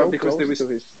No, so because close to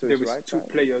his there was right two side.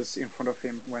 players in front of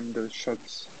him when the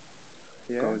shots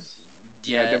Yeah, goes.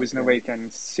 Yeah, there was no yeah. way he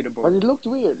can see the ball. but it looked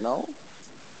weird, no?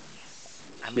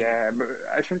 I mean, Yeah, but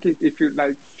I think if you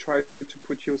like try to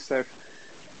put yourself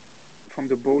from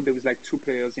the ball, there was like two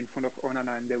players in front of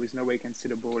Onana, and there was no way he can see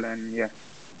the ball. And yeah,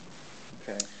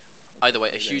 Okay. either way,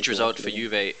 a Maybe I huge need to result watch it for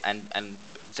again. Juve, and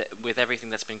with everything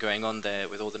that's been going on there,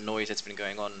 with all the noise that's been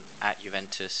going on at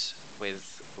Juventus,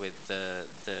 with the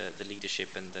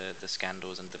leadership and the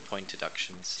scandals and the point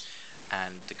deductions,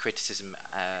 and the criticism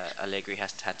Allegri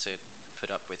has had to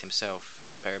put up with himself.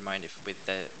 Bear in mind, if with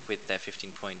their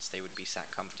 15 points, they would be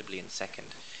sat comfortably in second.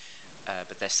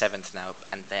 But they're seventh now,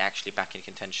 and they're actually back in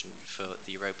contention for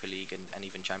the Europa League and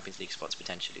even Champions League spots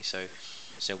potentially. So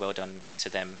well done to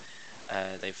them.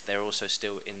 They're also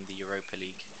still in the Europa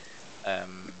League,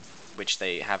 which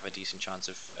they have a decent chance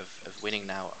of winning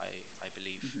now. I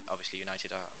believe. Obviously,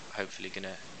 United are hopefully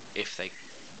gonna, if they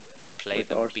play With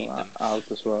them, Arsenal beat them. out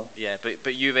as well. Yeah, but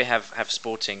Juve have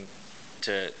Sporting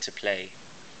to play,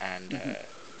 and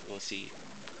we'll see.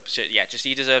 So yeah, just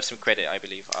he deserves some credit, I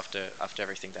believe, after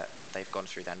everything that they've gone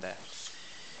through down there.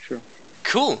 sure.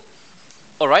 Cool.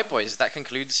 All right, boys. That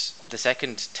concludes the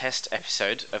second test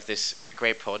episode of this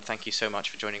great pod. Thank you so much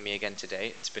for joining me again today.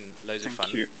 It's been loads of fun.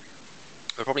 Thank you.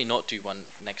 We'll probably not do one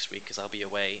next week because I'll be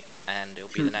away and it'll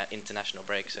be the international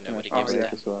break, so nobody National gives yeah. a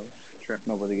break as well. Sure.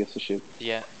 Nobody gives a shit.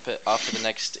 yeah. But after the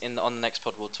next on the next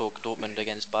pod, we'll talk Dortmund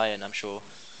against Bayern, I'm sure.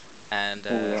 And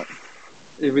Oh, yeah.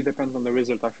 It will depend on the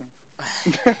result, I think.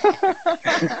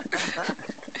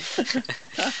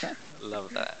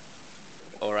 love that.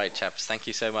 All right, chaps. Thank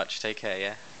you so much. Take care.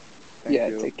 Yeah. Thank yeah,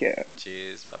 you. take care.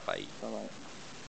 Cheers. Bye bye. Bye-bye.